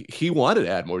 he wanted to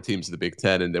add more teams to the Big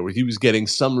Ten, and he was getting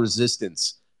some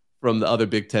resistance from the other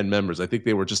Big Ten members. I think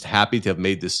they were just happy to have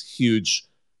made this huge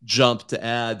jump to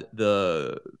add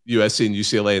the USC and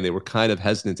UCLA, and they were kind of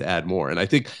hesitant to add more. And I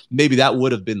think maybe that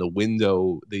would have been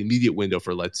the immediate window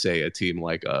for, let's say, a team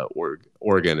like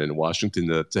Oregon and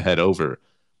Washington to head over.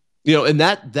 And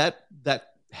that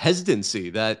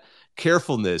hesitancy, that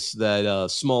carefulness,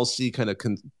 that small c kind of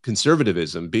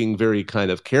conservatism, being very kind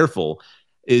of careful,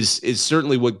 is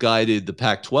certainly what guided the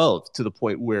Pac-12 to the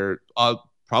point where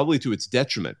probably to its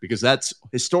detriment, because that's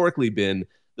historically been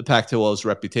the Pac-12's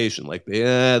reputation. Like,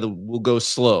 we'll go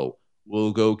slow,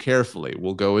 we'll go carefully,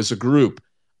 we'll go as a group,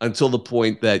 until the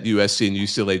point that USC and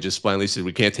UCLA just finally said,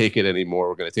 we can't take it anymore,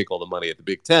 we're going to take all the money at the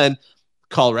Big Ten.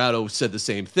 Colorado said the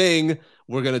same thing,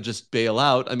 we're going to just bail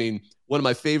out. I mean, one of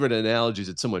my favorite analogies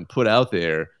that someone put out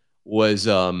there was,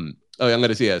 I'm going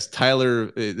to say, yes, Tyler,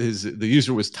 the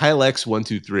user was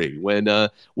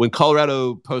Tylex123. When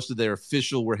Colorado posted their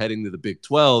official, we're heading to the Big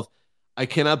 12, I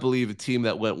cannot believe a team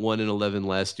that went 1-11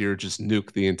 last year just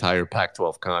nuked the entire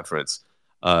Pac-12 conference.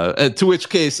 To which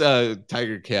case,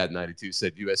 Tiger Cat 92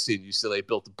 said USC and UCLA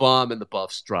built a bomb and the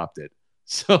Buffs dropped it.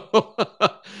 So,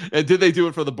 and did they do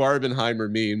it for the Barbenheimer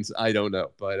memes? I don't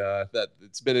know, but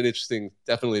it's been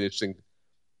definitely an interesting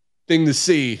thing to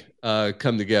see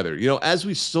come together. As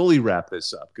we slowly wrap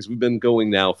this up, because we've been going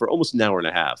now for almost an hour and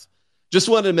a half, just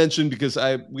wanted to mention, because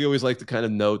we always like to kind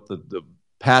of note the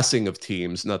passing of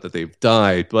teams, not that they've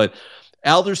died, but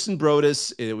Alderson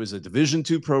Broaddus, it was a Division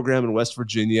II program in West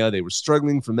Virginia. They were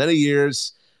struggling for many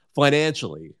years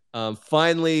financially.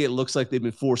 Finally, it looks like they've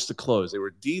been forced to close. They were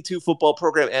a D2 football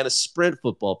program and a sprint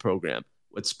football program.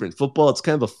 What's sprint football? It's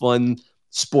kind of a fun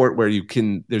sport where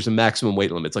there's a maximum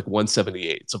weight limit. It's like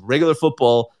 178. It's a regular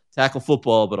football, tackle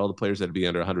football, but all the players had to be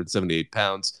under 178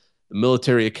 pounds. The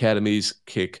military academies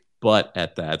kick butt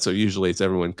at that. So usually it's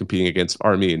everyone competing against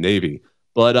Army and Navy.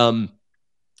 But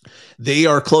they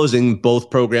are closing. Both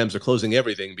programs are closing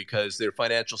everything because their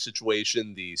financial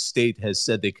situation, the state has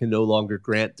said they can no longer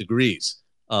grant degrees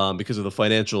because of the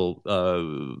financial.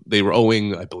 They were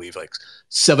owing, I believe, like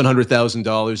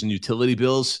 $700,000 in utility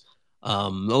bills. A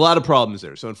lot of problems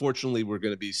there. So unfortunately, we're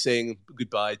going to be saying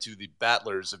goodbye to the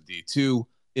battlers of D2.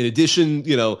 In addition,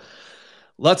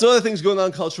 lots of other things going on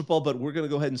in college football, but we're going to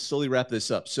go ahead and slowly wrap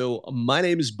this up. So my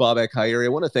name is Bobak Hayeri. I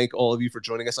want to thank all of you for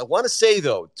joining us. I want to say,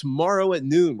 though, tomorrow at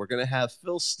noon, we're going to have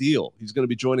Phil Steele. He's going to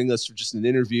be joining us for just an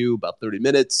interview, about 30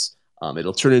 minutes.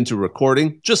 It'll turn into a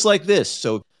recording just like this.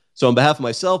 So on behalf of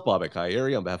myself, Bobak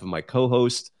Hayeri, on behalf of my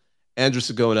co-host, Andrew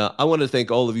Sagona, I want to thank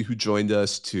all of you who joined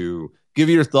us to give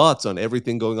your thoughts on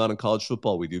everything going on in college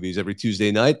football. We do these every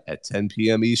Tuesday night at 10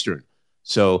 p.m. Eastern.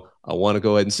 So I want to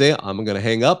go ahead and say I'm going to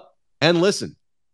hang up and listen